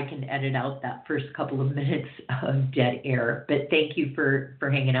 maybe I can edit out that first couple of minutes of dead air. But thank you for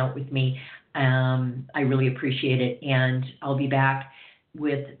hanging out with me. I really appreciate it. And I'll be back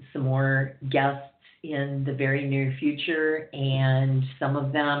with some more guests in the very near future. And some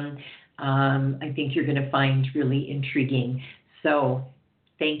of them I think you're going to find really intriguing. So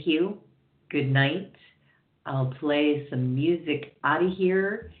thank you. Good night. I'll play some music out of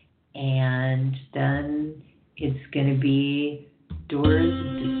here. And then it's going to be Doors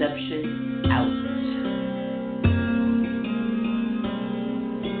of Deception out.